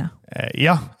oluline.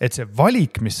 Jah, et see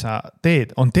valik, mis sa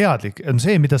teed, on teadlik, on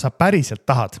see, mida sa päriselt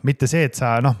tahad, mitte see, et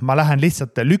sa, ma lähen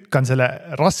lihtsalt lükkan selle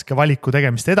raske valiku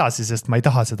tegemist edasi, sest ma ei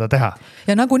taha seda teha.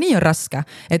 Ja nagunii on raske,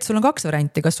 et sul on 2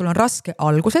 varianti, kas sul on raske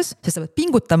alguses, sest sa pead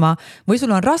pingutama või sul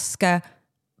on raske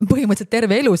põhimõtteliselt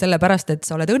terve elu sellepärast, et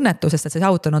sa oled õnnetusest, et sa ei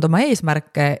saavutanud oma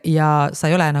eesmärke ja sa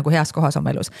ei ole nagu heas kohas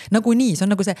oma elus. Nagunii, see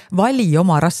on nagu see vali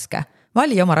oma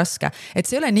raske, et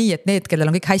see ei ole nii, et need, kellel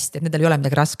on kõik hästi, et nendel ei ole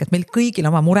midagi raske, et meil kõigil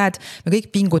oma mured, me kõik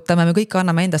pingutame, me kõik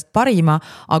anname endast parima,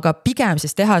 aga pigem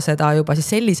siis teha seda juba siis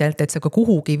selliselt, et see ka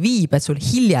kuhugi viib, et sul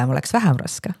hiljem oleks vähem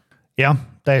raske. Jah,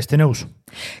 täiesti nõus.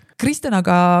 Kristjan,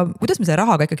 aga kuidas me selle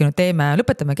rahaga ikkagi nüüd teeme?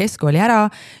 Lõpetame keskkooli ära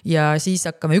ja siis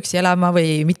hakkame üksi elama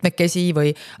või mitmekesi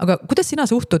või, aga kuidas sina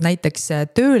suhtud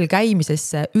näiteks tööl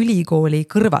käimisesse ülikooli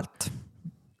kõrvalt?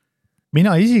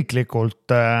 Mina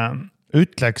isiklikult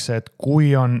ütleks, et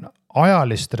kui on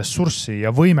ajalist ressurssi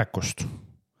ja võimekust,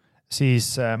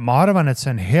 siis ma arvan, et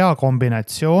see on hea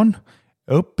kombinatsioon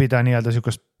õppida nii-öelda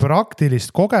sükast praktilist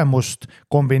kogemust,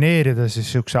 kombineerida siis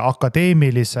sükse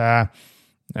akadeemilise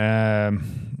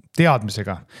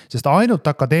teadmisega, sest ainult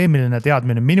akadeemiline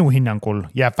teadmine minu hinnangul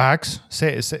jääb väheks,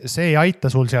 see ei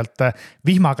aita sul sealt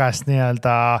vihma käest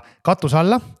nii-öelda katus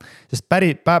alla, sest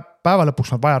päeva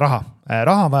lõpuks on vaja raha.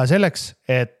 Raha on vaja selleks,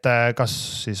 et kas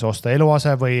siis osta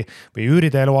eluase või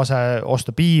üürida eluase,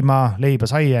 osta piima, leiba,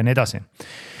 saia ja nii edasi.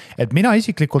 Et mina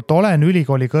isiklikult olen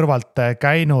ülikooli kõrvalt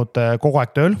käinud kogu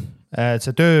aeg tööl.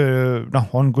 See töö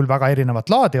on küll väga erinevat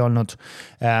laadi olnud,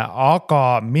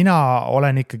 aga mina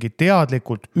olen ikkagi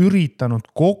teadlikult üritanud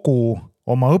kogu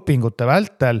oma õpingute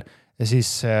vältel ja siis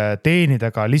teenida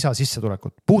ka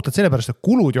lisasissetulekut. Puhtalt sellepärast, et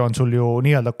kulud on sul ju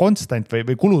nii-öelda konstant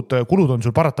või kulud on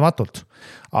sul paratamatult.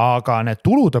 Aga need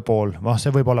tulude pool,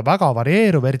 see võib olla väga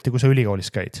varieeruv, eriti kui sa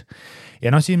ülikoolis käid.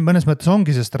 Ja siin mõnes mõttes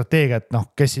ongi see strateegia, et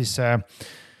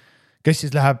kes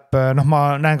siis läheb, ma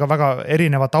näen ka väga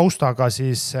erineva taustaga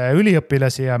siis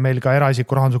üliõpilasi ja meil ka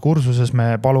eraisiku rahanduse kursuses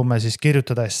me palume siis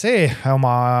kirjutada essee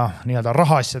oma nii-öelda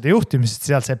rahaasjade juhtimisest,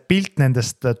 seal see pilt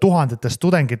nendest tuhandetest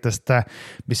tudengitest,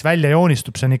 mis välja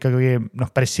joonistub, see on ikkagi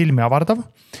päris silmi avardav.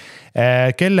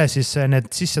 Kelle siis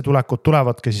need sissetulekud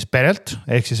tulevadki siis perelt,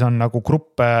 ehk siis on nagu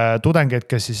grupp tudengeid,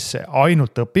 kes siis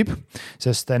ainult õpib,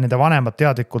 sest nende vanemad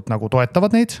teadlikult nagu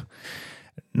toetavad neid.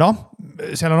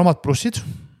 Seal on omad plussid,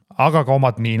 aga ka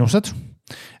omad miinused.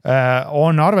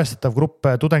 On arvestatav grupp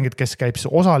tudengid, kes käib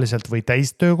osaliselt või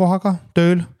täistöökohaga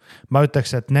tööl. Ma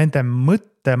ütleks, et nende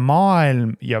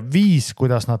mõttemaailm ja viis,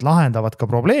 kuidas nad lahendavad ka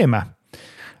probleeme,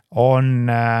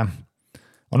 on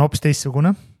hoopis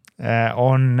teistsugune,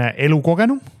 on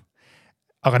elukogenu,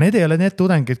 aga need ei ole need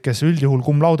tudengid, kes üldjuhul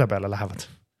cum laude peale lähevad.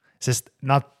 Sest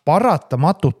nad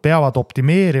paratamatult peavad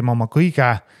optimeerima oma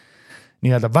kõige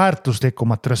nii-öelda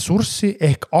väärtuslikumat ressurssi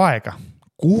ehk aega,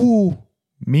 kuhu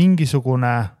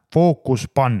mingisugune fookus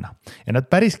panna. Ja nad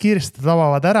päris kiiresti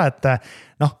tabavad ära, et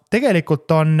tegelikult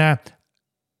on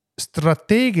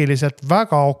strateegiliselt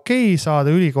väga okei saada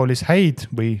ülikoolis häid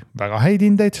või väga häid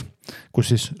hindeid,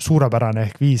 kus siis suurepärane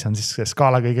ehk 5 on siis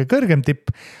skaala kõige kõrgem tipp,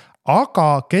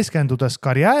 aga keskendudes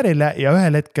karjäärile ja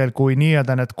ühel hetkel, kui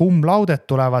nii-öelda need cum laudet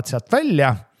tulevad sealt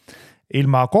välja,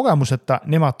 ilma kogemuseta,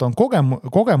 nemad on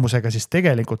kogemusega, siis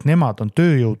tegelikult nemad on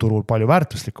tööjõuturul palju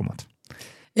väärtuslikumad.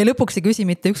 Ja lõpuks ei küsi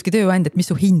mitte ükski tööandja, et mis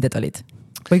su hinded olid?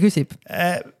 Või küsib?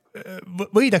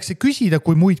 Võidakse küsida,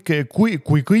 kui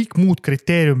kõik muud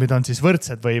kriteeriumid on siis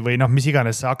võrdsed või mis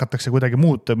iganes hakatakse kuidagi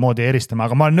muud moodi eristama,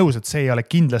 aga ma olen nõus, et see ei ole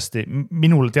kindlasti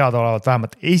minule teadaolevalt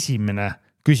vähemalt esimene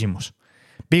küsimus.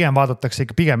 Pigem vaadatakse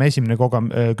ikka esimene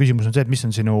küsimus on see, et mis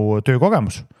on sinu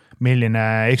töökogemus,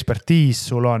 milline ekspertiis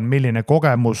sul on, milline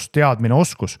kogemus, teadmine,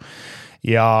 oskus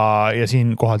ja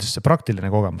siin kohal siis see praktiline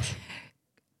kogemus.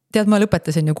 Tead, ma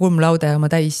lõpetasin ju cum laude oma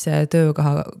täis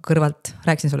töökoha kõrvalt,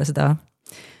 rääkisin sulle seda,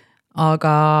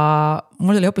 aga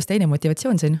mul oli hoopis teine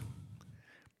motivatsioon siin.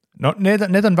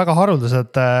 Need on väga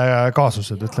haruldased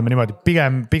kaasused, ütleme niimoodi,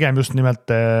 pigem just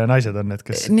nimelt naised on need,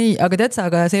 kes... Nii, aga tead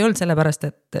sa, aga see ei olnud sellepärast,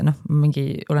 et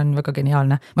olen väga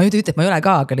geniaalne. Ma ei ütle, et ma ei ole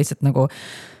ka, aga lihtsalt nagu,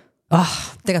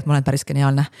 tegelikult ma olen päris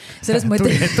geniaalne.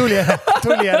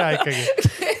 Tuli ära ikkagi.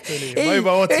 Ma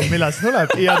juba ootasin, millal see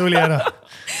tuleb ja tuli ära.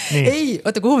 Nii. Ei,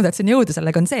 oota, kuhu ma tahtsin jõuda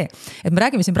sellega on see, et me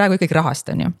räägime siin praegu ikkagi rahast,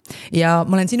 on ju. Ja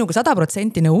ma olen sinuga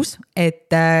 100% nõus,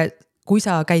 et kui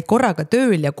sa käid korraga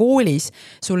tööl ja koolis,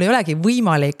 sul ei olegi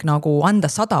võimalik nagu anda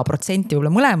 100%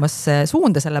 võib-olla mõlemasse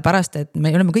suunda, sellepärast, et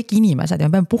me oleme kõik inimesed ja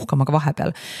me peame puhkama ka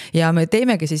vahepeal. Ja me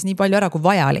teemegi siis nii palju ära, kui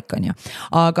vajalik on ju.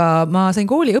 Aga ma sain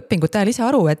kooli õpingut ajal ise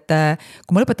aru, et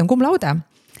kui ma lõpetan cum laude,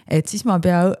 et siis ma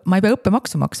ei pea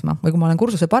õppemaksu maksma või kui ma olen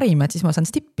kursuse parim, et siis ma saan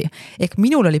stippi. Ehk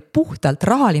minul oli puhtalt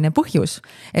rahaline põhjus,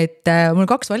 et mul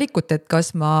 2 valikut, et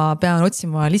kas ma pean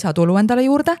otsima lisatulu endale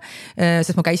juurde,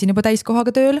 sest ma käisin juba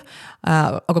täiskohaga tööl,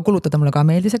 aga kulutada mulle ka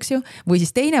meeldis, eks ju. Või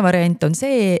siis teine variant on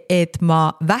see, et ma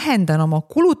vähendan oma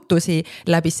kulutusi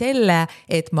läbi selle,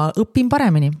 et ma õpin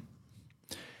paremini.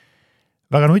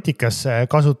 Väga nutikas,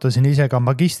 kasutasin ise ka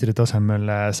magistri tasemel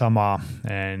sama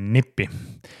nippi.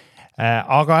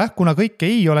 Aga kuna kõik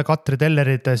ei ole Katri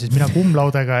Tellerid, siis mina cum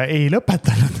laudega ei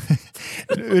lõpetanud.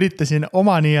 Üritasin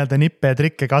oma nii-öelda nippe ja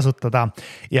trikke kasutada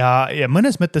ja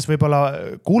mõnes mõttes võib-olla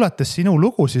kuulates sinu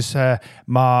lugu, siis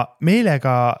ma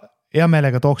hea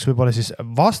meelega tooks võib-olla siis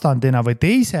vastandina või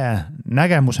teise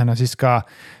nägemusena siis ka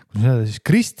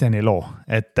Kristjani loo,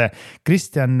 et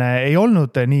Kristjan ei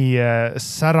olnud nii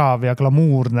särav ja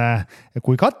glamuurne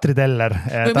kui Katri Teller.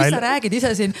 Või mis sa räägid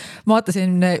ise siin, ma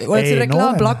vaatasin, oled siin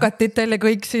reklaamplakatitel ja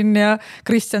kõik siin ja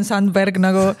Kristjan Sandberg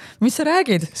nagu, mis sa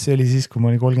räägid? See oli siis, kui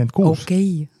ma olin 36.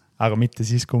 Okei. Aga mitte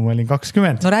siis, kui ma olin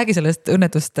 20. No räägi sellest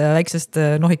õnnetust väiksest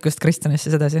nohikust Kristjanist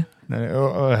ja sedasi.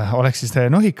 Oleks siis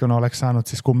nohikuna oleks saanud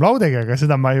siis cum laudega, aga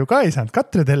seda ma ju ka ei saanud.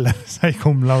 Katri Teller sai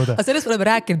cum laude. Aga sellest oleme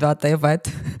rääkinud vaata juba, et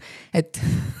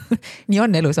nii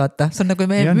on elus vaata. See on nagu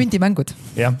meie mündimängud.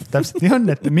 Jah, täpselt nii on,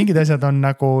 et mingid asjad on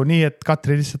nagu nii, et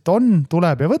Katri lihtsalt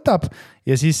tuleb ja võtab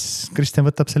ja siis Kristjan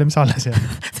võtab selle, mis alles jääb.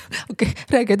 Okei,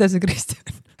 räägi edasi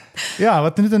Kristjan. Ja,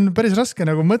 vaata nüüd on päris raske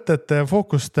nagu mõtet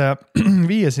fookust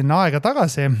viia sinna aega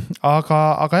tagasi,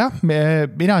 aga jah,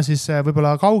 mina siis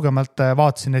võib-olla kaugemalt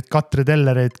vaatasin neid Katri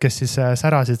Tellereid, kes siis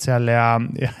särasid seal ja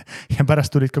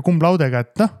pärast tulid ka cum laudega,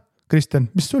 et Kristjan,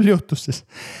 mis sul juhtus siis?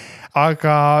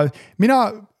 Aga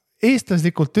mina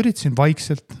eestlaslikult üritasin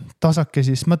vaikselt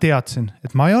tasakesi, siis ma teadsin,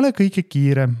 et ma ei ole kõige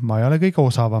kiirem, ma ei ole kõige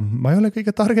osavam, ma ei ole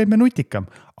kõige targem ja nutikam,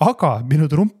 aga minu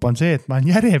trump on see, et ma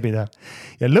olen järjepidev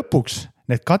ja lõpuks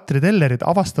need Katri Tellerid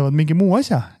avastavad mingi muu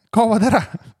asja, kaovad ära.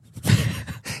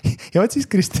 Ja võt siis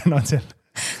Kristjan on seal.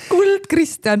 Kuld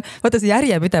Kristjan. Vaata, see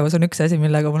järjepidevus on üks asi,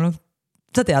 millega mul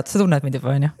sa tunned mind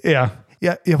juba, on ju? Ja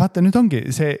vaata, nüüd ongi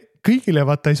see kõigile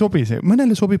vaata ei sobi see.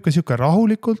 Mõnele sobib ka siuke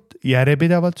rahulikult,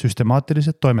 järjepidevalt,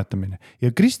 süstemaatiliselt toimetamine.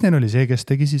 Ja Kristjan oli see, kes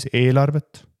tegi siis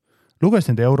eelarvet, luges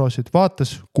need eurosid,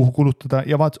 vaatas, kuhu kulutada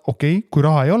ja vaatas, okei, kui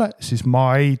raha ei ole, siis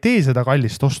ma ei tee seda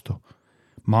kallist ostu.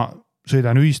 Ma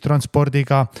sõidan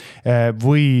ühistranspordiga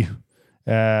või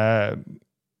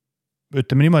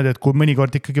ütleme niimoodi, et kui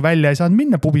mõnikord ikkagi välja ei saanud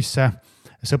minna pubisse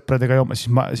sõpradega jooma, siis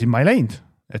ma ei läinud.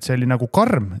 Et see oli nagu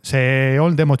karm, see ei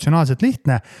olnud emotsionaalselt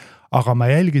lihtne, aga ma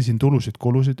jälgisin tulusid,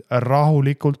 kulusid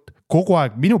rahulikult kogu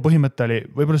aeg. Minu põhimõte oli,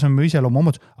 võib-olla see on mu iseloomu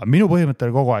omadus, aga minu põhimõte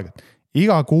oli kogu aeg, et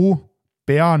iga kuu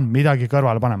pean midagi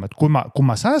kõrvale panema. Et kui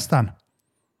ma säästan,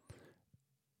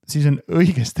 siis on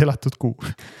õigesti elatud kuu.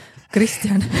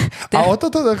 Kristjan.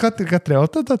 Katri,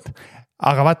 oot.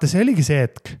 Aga vaata, see oligi see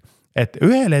hetk, et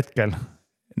ühel hetkel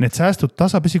need säästud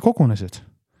tasapisi kogunesid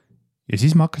ja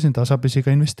siis ma hakkasin tasapisi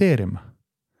ka investeerima.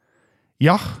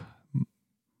 Jah,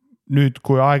 nüüd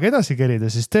kui aeg edasi kerida,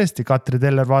 siis tõesti Katri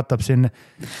Teller vaatab siin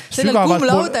sellel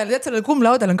cum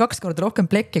laudel on 2 korda rohkem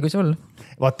plekki kui sul.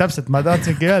 Vaat täpselt, ma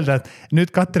tahtsingi öelda, et nüüd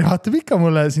Katri vaatab ikka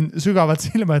mulle siin sügavalt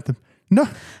silma, et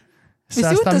mis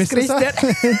juhtus, Kristjan?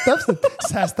 Täpselt,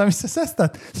 säästamist sa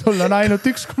säästad. Sul on ainult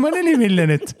 1,4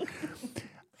 miljonit.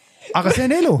 Aga see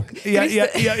on elu. Ja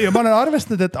ma olen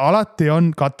arvestanud, et alati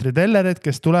on Katri Tellerid,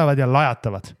 kes tulevad ja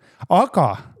lajatavad.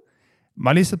 Aga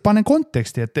ma lihtsalt panen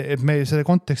konteksti, et me selle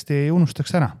konteksti ei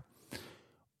unustaks ära.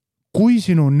 Kui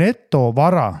sinu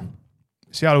netovara,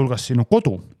 sealhulgas sinu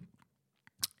kodu,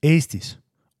 Eestis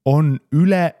on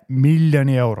üle 1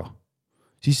 miljoni euro,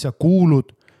 siis sa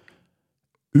kuulud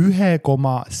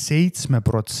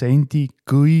 1,7%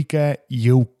 kõige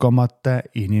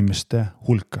jõukamate inimeste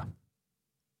hulka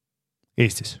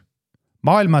Eestis.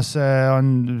 Maailmas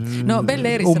on... No Bell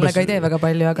Airis sellega ei tee väga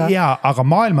palju, aga... Jaa, aga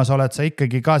maailmas oled sa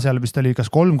ikkagi ka seal vist oli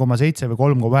kas 3,7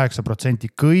 või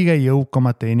 3,9% kõige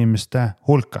jõukamate inimeste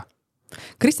hulka.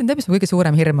 Kristjan, teab, mis kõige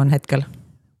suurem hirm on hetkel?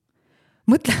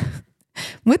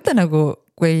 Mõtle nagu,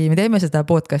 kui me teeme seda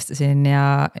podcasti siin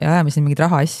ja ajame siin mingid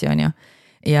raha asju, on ju.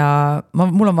 Ja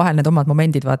mul on vahel need omad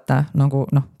momendid, vaata, nagu,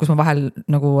 kus ma vahel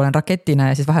nagu olen raketina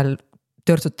ja siis vahel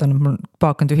törtsutan, mul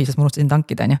paak on tühi, sest ma unustasin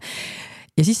tankida, on ju.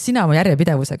 Ja siis sina oma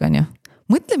järjepidevusega, on ju.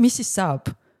 Mõtle, mis siis saab,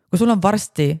 kui sul on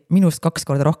varsti minust 2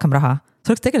 korda rohkem raha.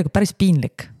 See oleks tegelikult päris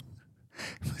piinlik.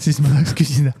 siis ma tahaks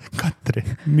küsida, Katri,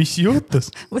 mis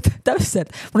juhtus? Täpselt,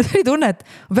 mul oli tunne, et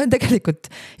ma pean tegelikult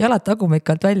jalad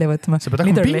tagumikalt välja võtma. Sa pead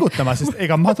hakkama pingutama, sest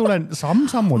ega ma tulen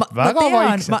samm-sammult väga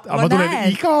vaikselt, aga ma tulen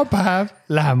iga päev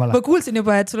lähemale. Ma kuulsin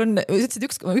juba, et sul on, ütlesid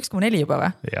 1,4 juba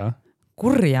või? Jah.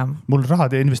 Kurjam. Mul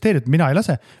rahad investeeritud, mina ei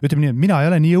lase. Ütleme nii, et mina ei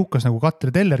ole nii jõukas nagu Katri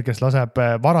Teller, kes laseb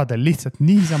varadel lihtsalt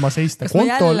niisama seista kontol.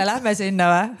 Kas me jälle lähme sinna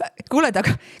või? Kuule,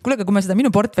 aga kui me seda minu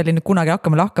portfelli nüüd kunagi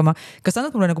hakkame lahkama, kas sa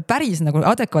annad mulle nagu päris nagu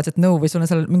adekvaatset nõu või sul on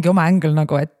seal mingi oma ängel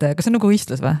nagu, et kas see on nagu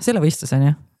võistlus või? See ei ole võistlus, on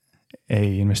ju? Ei,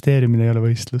 investeerimine ei ole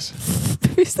võistlus.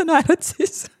 Mis ta naerad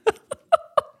siis?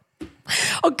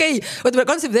 Okei, võtame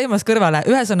kontsepti teemast kõrvale.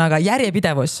 Ühesõnaga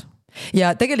järjepidevus. Ja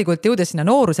tegelikult jõudes sinna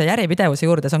nooruse järjepidevuse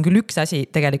juurde, see on küll üks asi,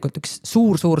 tegelikult üks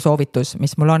suur soovitus,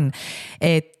 mis mul on,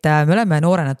 et me oleme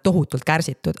noorena tohutult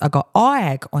kärsitud, aga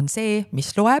aeg on see, mis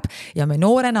loeb ja me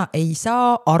noorena ei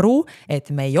saa aru,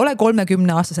 et me ei ole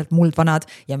 30-aastaselt muldvanad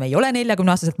ja me ei ole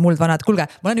 40-aastaselt muldvanad. Kuulge,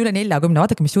 ma olen üle 40,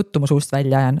 vaadake, mis juttu mu suust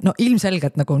välja ajan. No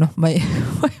ilmselgelt nagu ma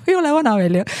ei ole vana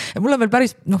veel ju. Ja mul on veel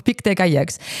päris pikk tee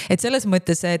käiaks. Et selles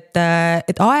mõttes, et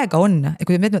aega on,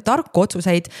 kui me teeme tarku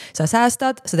otsuseid, sa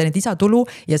säästad, sa teenid lisatulu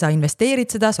ja sa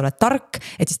investeerid seda, sa oled tark,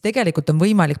 et siis tegelikult on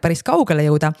võimalik päris kaugele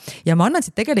jõuda. Ja ma annan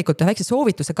siit tegelikult ühe väikse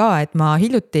soovituse ka, et ma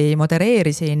hiljuti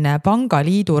modereerisin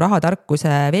Pangaliidu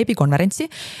rahatarkuse veebikonverentsi.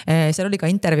 Seal oli ka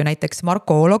intervjuu näiteks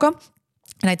Marko Oologa,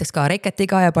 näiteks ka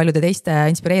Reketiga ja paljude teiste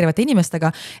inspireerivate inimestega,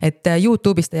 et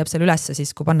YouTube'is ta jääb seal üles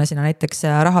siis, kui panna sinna näiteks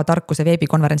rahatarkuse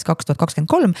veebikonverents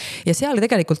 2023 ja seal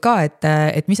tegelikult ka,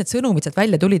 et mis need sõnumid sealt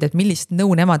välja tulid, et millist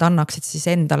nõu nemad annaksid siis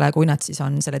endale, kui nad siis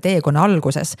on selle teekonna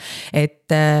alguses. Et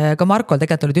ka Markol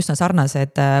tegelikult olid üsna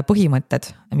sarnased põhimõtted,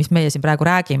 mis meie siin praegu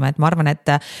räägime, et ma arvan,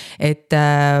 et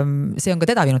see on ka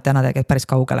teda viinud täna tegelikult päris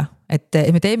kaugele. Et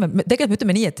me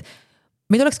ütleme nii, et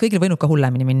meil oleks kõigil võinud ka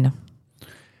hullemini minna.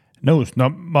 Nõus, no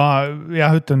ma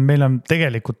ütlen, meil on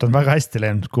tegelikult on väga hästi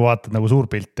läinud, kui vaatad nagu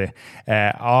suurpilti.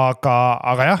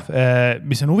 Aga jah,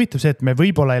 mis on huvitav see, et me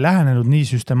võib-olla ei lähenenud nii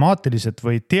süstemaatiliselt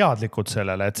või teadlikult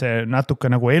sellele, et see natuke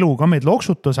nagu elu ka meid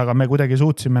loksutas, aga me kuidagi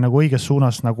suutsime nagu õiges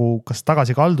suunas nagu kas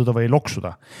tagasi kalduda või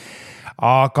loksuda.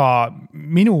 Aga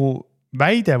minu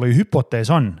väide või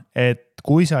hüpotees on, et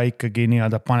kui sa ikkagi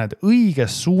nii-öelda paned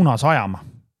õiges suunas ajama,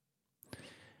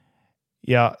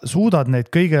 ja suudad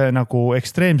neid kõige nagu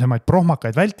ekstreemsemaid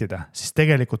prohmakaid vältida, siis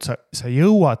tegelikult sa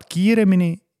jõuad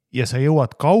kiiremini ja sa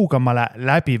jõuad kaugemale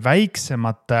läbi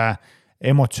väiksemate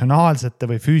emotsionaalsete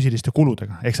või füüsiliste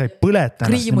kuludega. Ehk sa ei põleta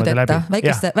ennast niimoodi läbi.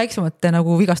 Väiksemate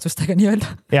nagu vigastustega nii-öelda.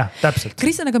 Jah, täpselt.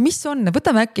 Kristjan, aga mis on,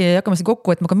 võtame äkki ja hakkame siin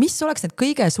kokku, et mis oleks need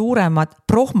kõige suuremad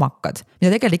prohmakad,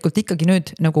 mida tegelikult ikkagi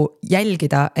nüüd nagu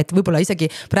jälgida, et võib-olla isegi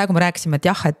praegu me rääksime, et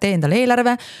jah, et tee endale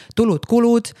eelarve, tulud,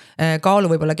 kulud,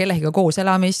 kaalu võib-olla kellegiga koos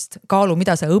elamist, kaalu,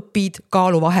 mida sa õpid,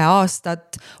 kaalu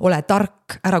vaheaastat, ole tark,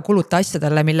 ära kuluta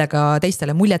asjadele, millega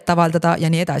teistele muljet avaldada ja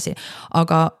nii edasi.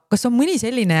 Aga kas on mõni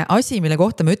selline asi, mille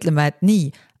kohta me ütleme, et nii,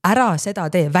 ära seda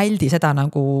tee, väldi seda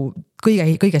nagu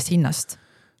kõigest hinnast?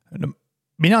 No,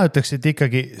 mina ütleks, et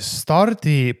ikkagi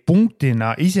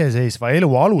stardipunktina iseseisva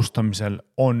elu alustamisel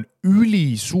on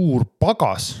ülisuur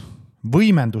pagas,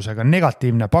 võimendusega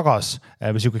negatiivne pagas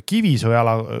või siuke kivisoo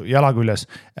jala küljes,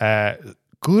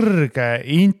 kõrge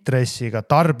intressiga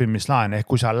tarbimislaen. Ehk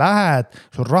kui sa lähed,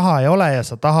 sul raha ei ole ja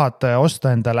sa tahad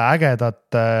osta endale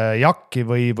ägedat jakki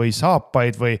või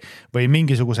saapaid või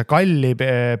mingisuguse kalli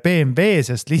BMW,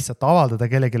 sest lihtsalt avaldada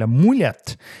kellegile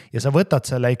muljet ja sa võtad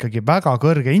selle ikkagi väga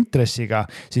kõrge intressiga,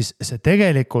 siis see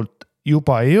tegelikult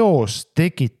juba eos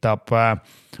tekitab,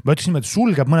 ma ütleksin, et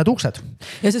sulgeb mõned uksed.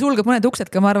 Ja see sulgeb mõned uksed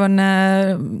ka, ma arvan,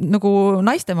 nagu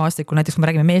naiste maastikul, näiteks kui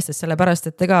me räägime meestest, sellepärast,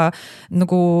 et ega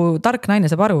nagu tark naine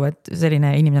saab aru, et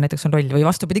selline inimene näiteks on loll või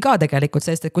vastupidi ka tegelikult,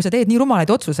 sest et kui sa teed nii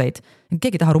rumalaid otsuseid,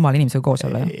 keegi ei taha rumala inimesega koos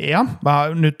olla. Jah, ma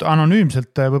nüüd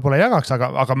anonüümselt võib-olla jagaks,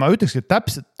 aga ma ütleks, et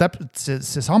täpselt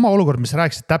see sama olukord, mis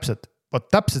rääkisid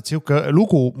täpselt siuke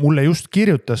lugu mulle just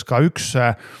kirjutas ka üks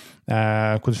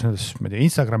kuidas nüüd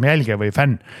Instagram jälgija või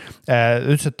fänn,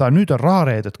 ütles, et ta nüüd on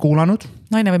rahareedet kuulanud.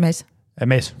 Naine või mees?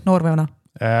 Mees. Noor või vana?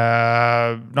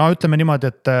 No ütleme niimoodi,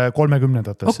 et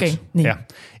 30-ndates. Okay, nii. Ja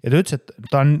ta ütles, et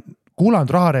ta on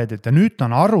kuulanud rahareedit ja nüüd ta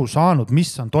on aru saanud,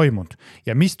 mis on toimunud.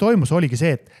 Ja mis toimus oligi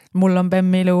see, et mul on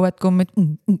bemmiluued kummid.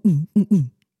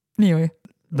 Nii või?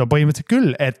 No põhimõtteliselt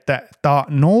küll, et ta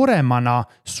nooremana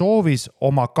soovis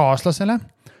oma kaaslasele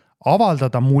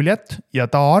avaldada muljet ja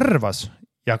ta arvas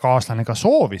ja kaaslane ka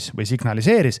soovis või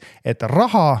signaliseeris, et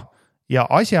raha ja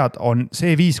asjad on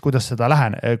see viis, kuidas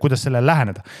sellele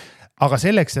läheneda. Aga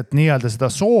selleks, et nii-öelda seda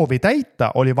soovi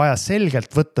täita, oli vaja selgelt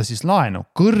võtta siis laenu.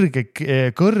 Kõrge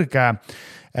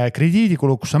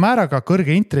krediidikulukuse määraga,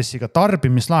 kõrge intressiga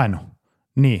tarbimislaenu.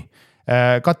 Nii.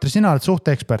 Katri, sina oled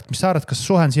suhteekspert, mis sa arvad, kas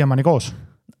suhe on siiamaani koos?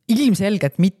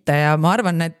 Ilmselgelt mitte ja ma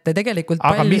arvan, et tegelikult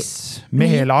aga mis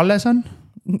mehel alles on?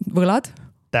 Võlad.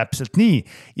 Täpselt nii.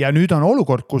 Ja nüüd on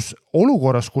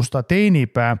olukorras, kus ta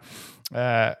teenib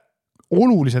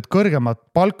oluliselt kõrgemat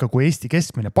palka kui Eesti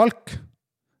keskmine palk.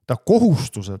 Ta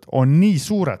kohustused on nii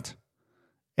suured,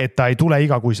 et ta ei tule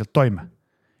igakuiselt toime.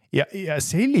 Ja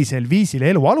sellisel viisil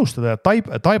elu alustada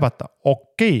ja taibata,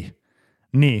 okei.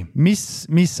 Nii,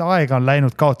 mis aega on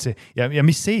läinud kaotsi ja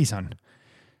mis seis on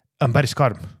päris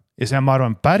karm. Ja see on, ma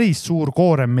arvan, päris suur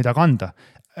koorem, mida kanda.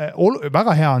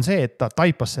 Väga hea on see, et ta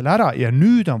taipas selle ära ja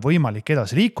nüüd on võimalik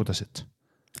edasi liikuda siit.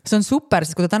 See on super,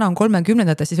 sest kui ta täna on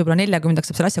 30-ndates, siis võib-olla 40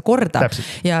 saab selle asja korda.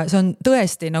 Täpselt. Ja see on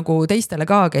tõesti nagu teistele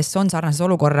ka, kes on sarnases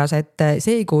olukorras, et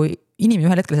see, kui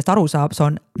inimene ühel hetkel sellest aru saab, see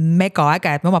on mega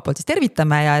äge, et me omalt poolt siis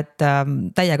tervitame ja et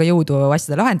täiega jõudu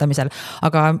asjade lahendamisel.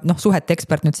 Aga suhete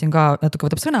ekspert nüüd siin ka natuke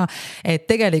võtab sõna, et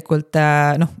tegelikult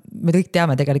me kõik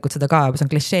teame tegelikult seda ka, see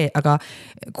on klišee, aga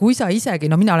kui sa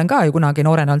isegi, mina olen ka ju kunagi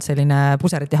noorena olnud selline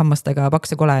puseriti hammastega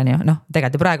paks ja koleni,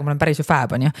 tegelikult ja praegu ma olen päris ju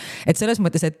fääb, on ju. Et selles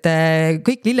mõttes, et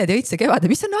kõik lilled ja õitse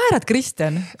kevade, mis sa naerad,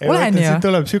 Kristjan? Olen ju. Siin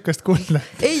tuleb sükast kuldne.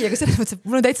 Ei, aga selles mõttes, et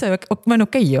mul on täitsa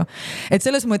okei ju. Et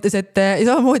selles mõttes, et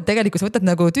samamoodi tegelikult kui sa võtad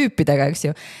nagu tüüpidega, eks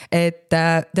ju, et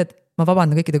tead, ma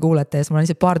vabandan kõikide kuulajate ees, mul on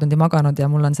lihtsalt 2 tundi maganud ja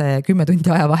mul on see 10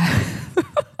 tundi aja vahe.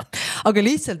 Aga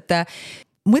lihtsalt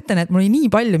mõtlen, et mul oli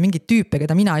nii palju mingid tüüpe,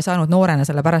 keda mina ei saanud noorena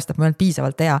selle pärast, et ma ei olnud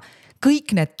piisavalt hea.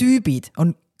 Kõik need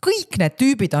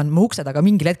tüübid on mu ukse taga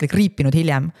mingil hetkel kriipinud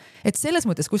hiljem. Et selles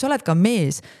mõttes, kui sa oled ka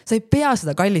mees, sa ei pea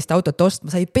seda kallist autot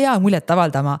ostma, sa ei pea muljet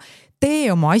avaldama.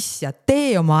 Tee oma asja,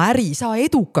 tee oma äri, saa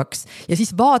edukaks ja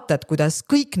siis vaatad, kuidas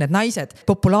kõik need naised,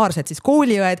 populaarsed siis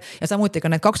kooliõed ja samuti ka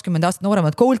need 20 aastat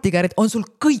nooremad golddiggerid on sul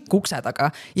kõik ukse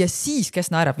taga ja siis, kes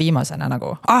naerab viimasena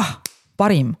nagu,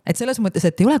 parim. Et selles mõttes,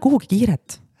 et ei ole kuhugi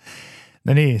kiiret.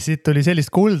 No nii, siit tuli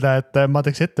sellist kuulda, et ma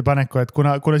teeks ettepaneku, et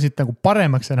kuna siit nagu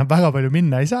paremaks enam väga palju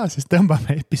minna ei saa, siis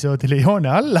tõmbame episoodile joone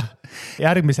alla.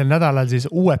 Järgmisel nädalal siis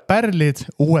uued pärlid,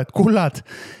 uued kullad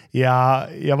ja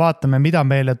vaatame, mida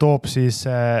meile toob siis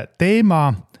teema,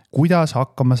 kuidas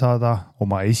hakkama saada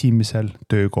oma esimesel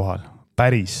töökohal,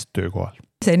 päris töökohal.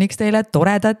 Seniks teile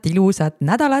toredat, ilusat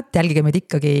nädalat, jälgige meid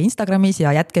ikkagi Instagramis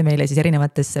ja jätke meile siis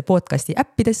erinevatesse podcasti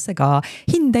äppidesse ka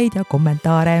hindeid ja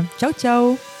kommentaare. Tšau,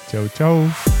 tšau! Tšau, tšau!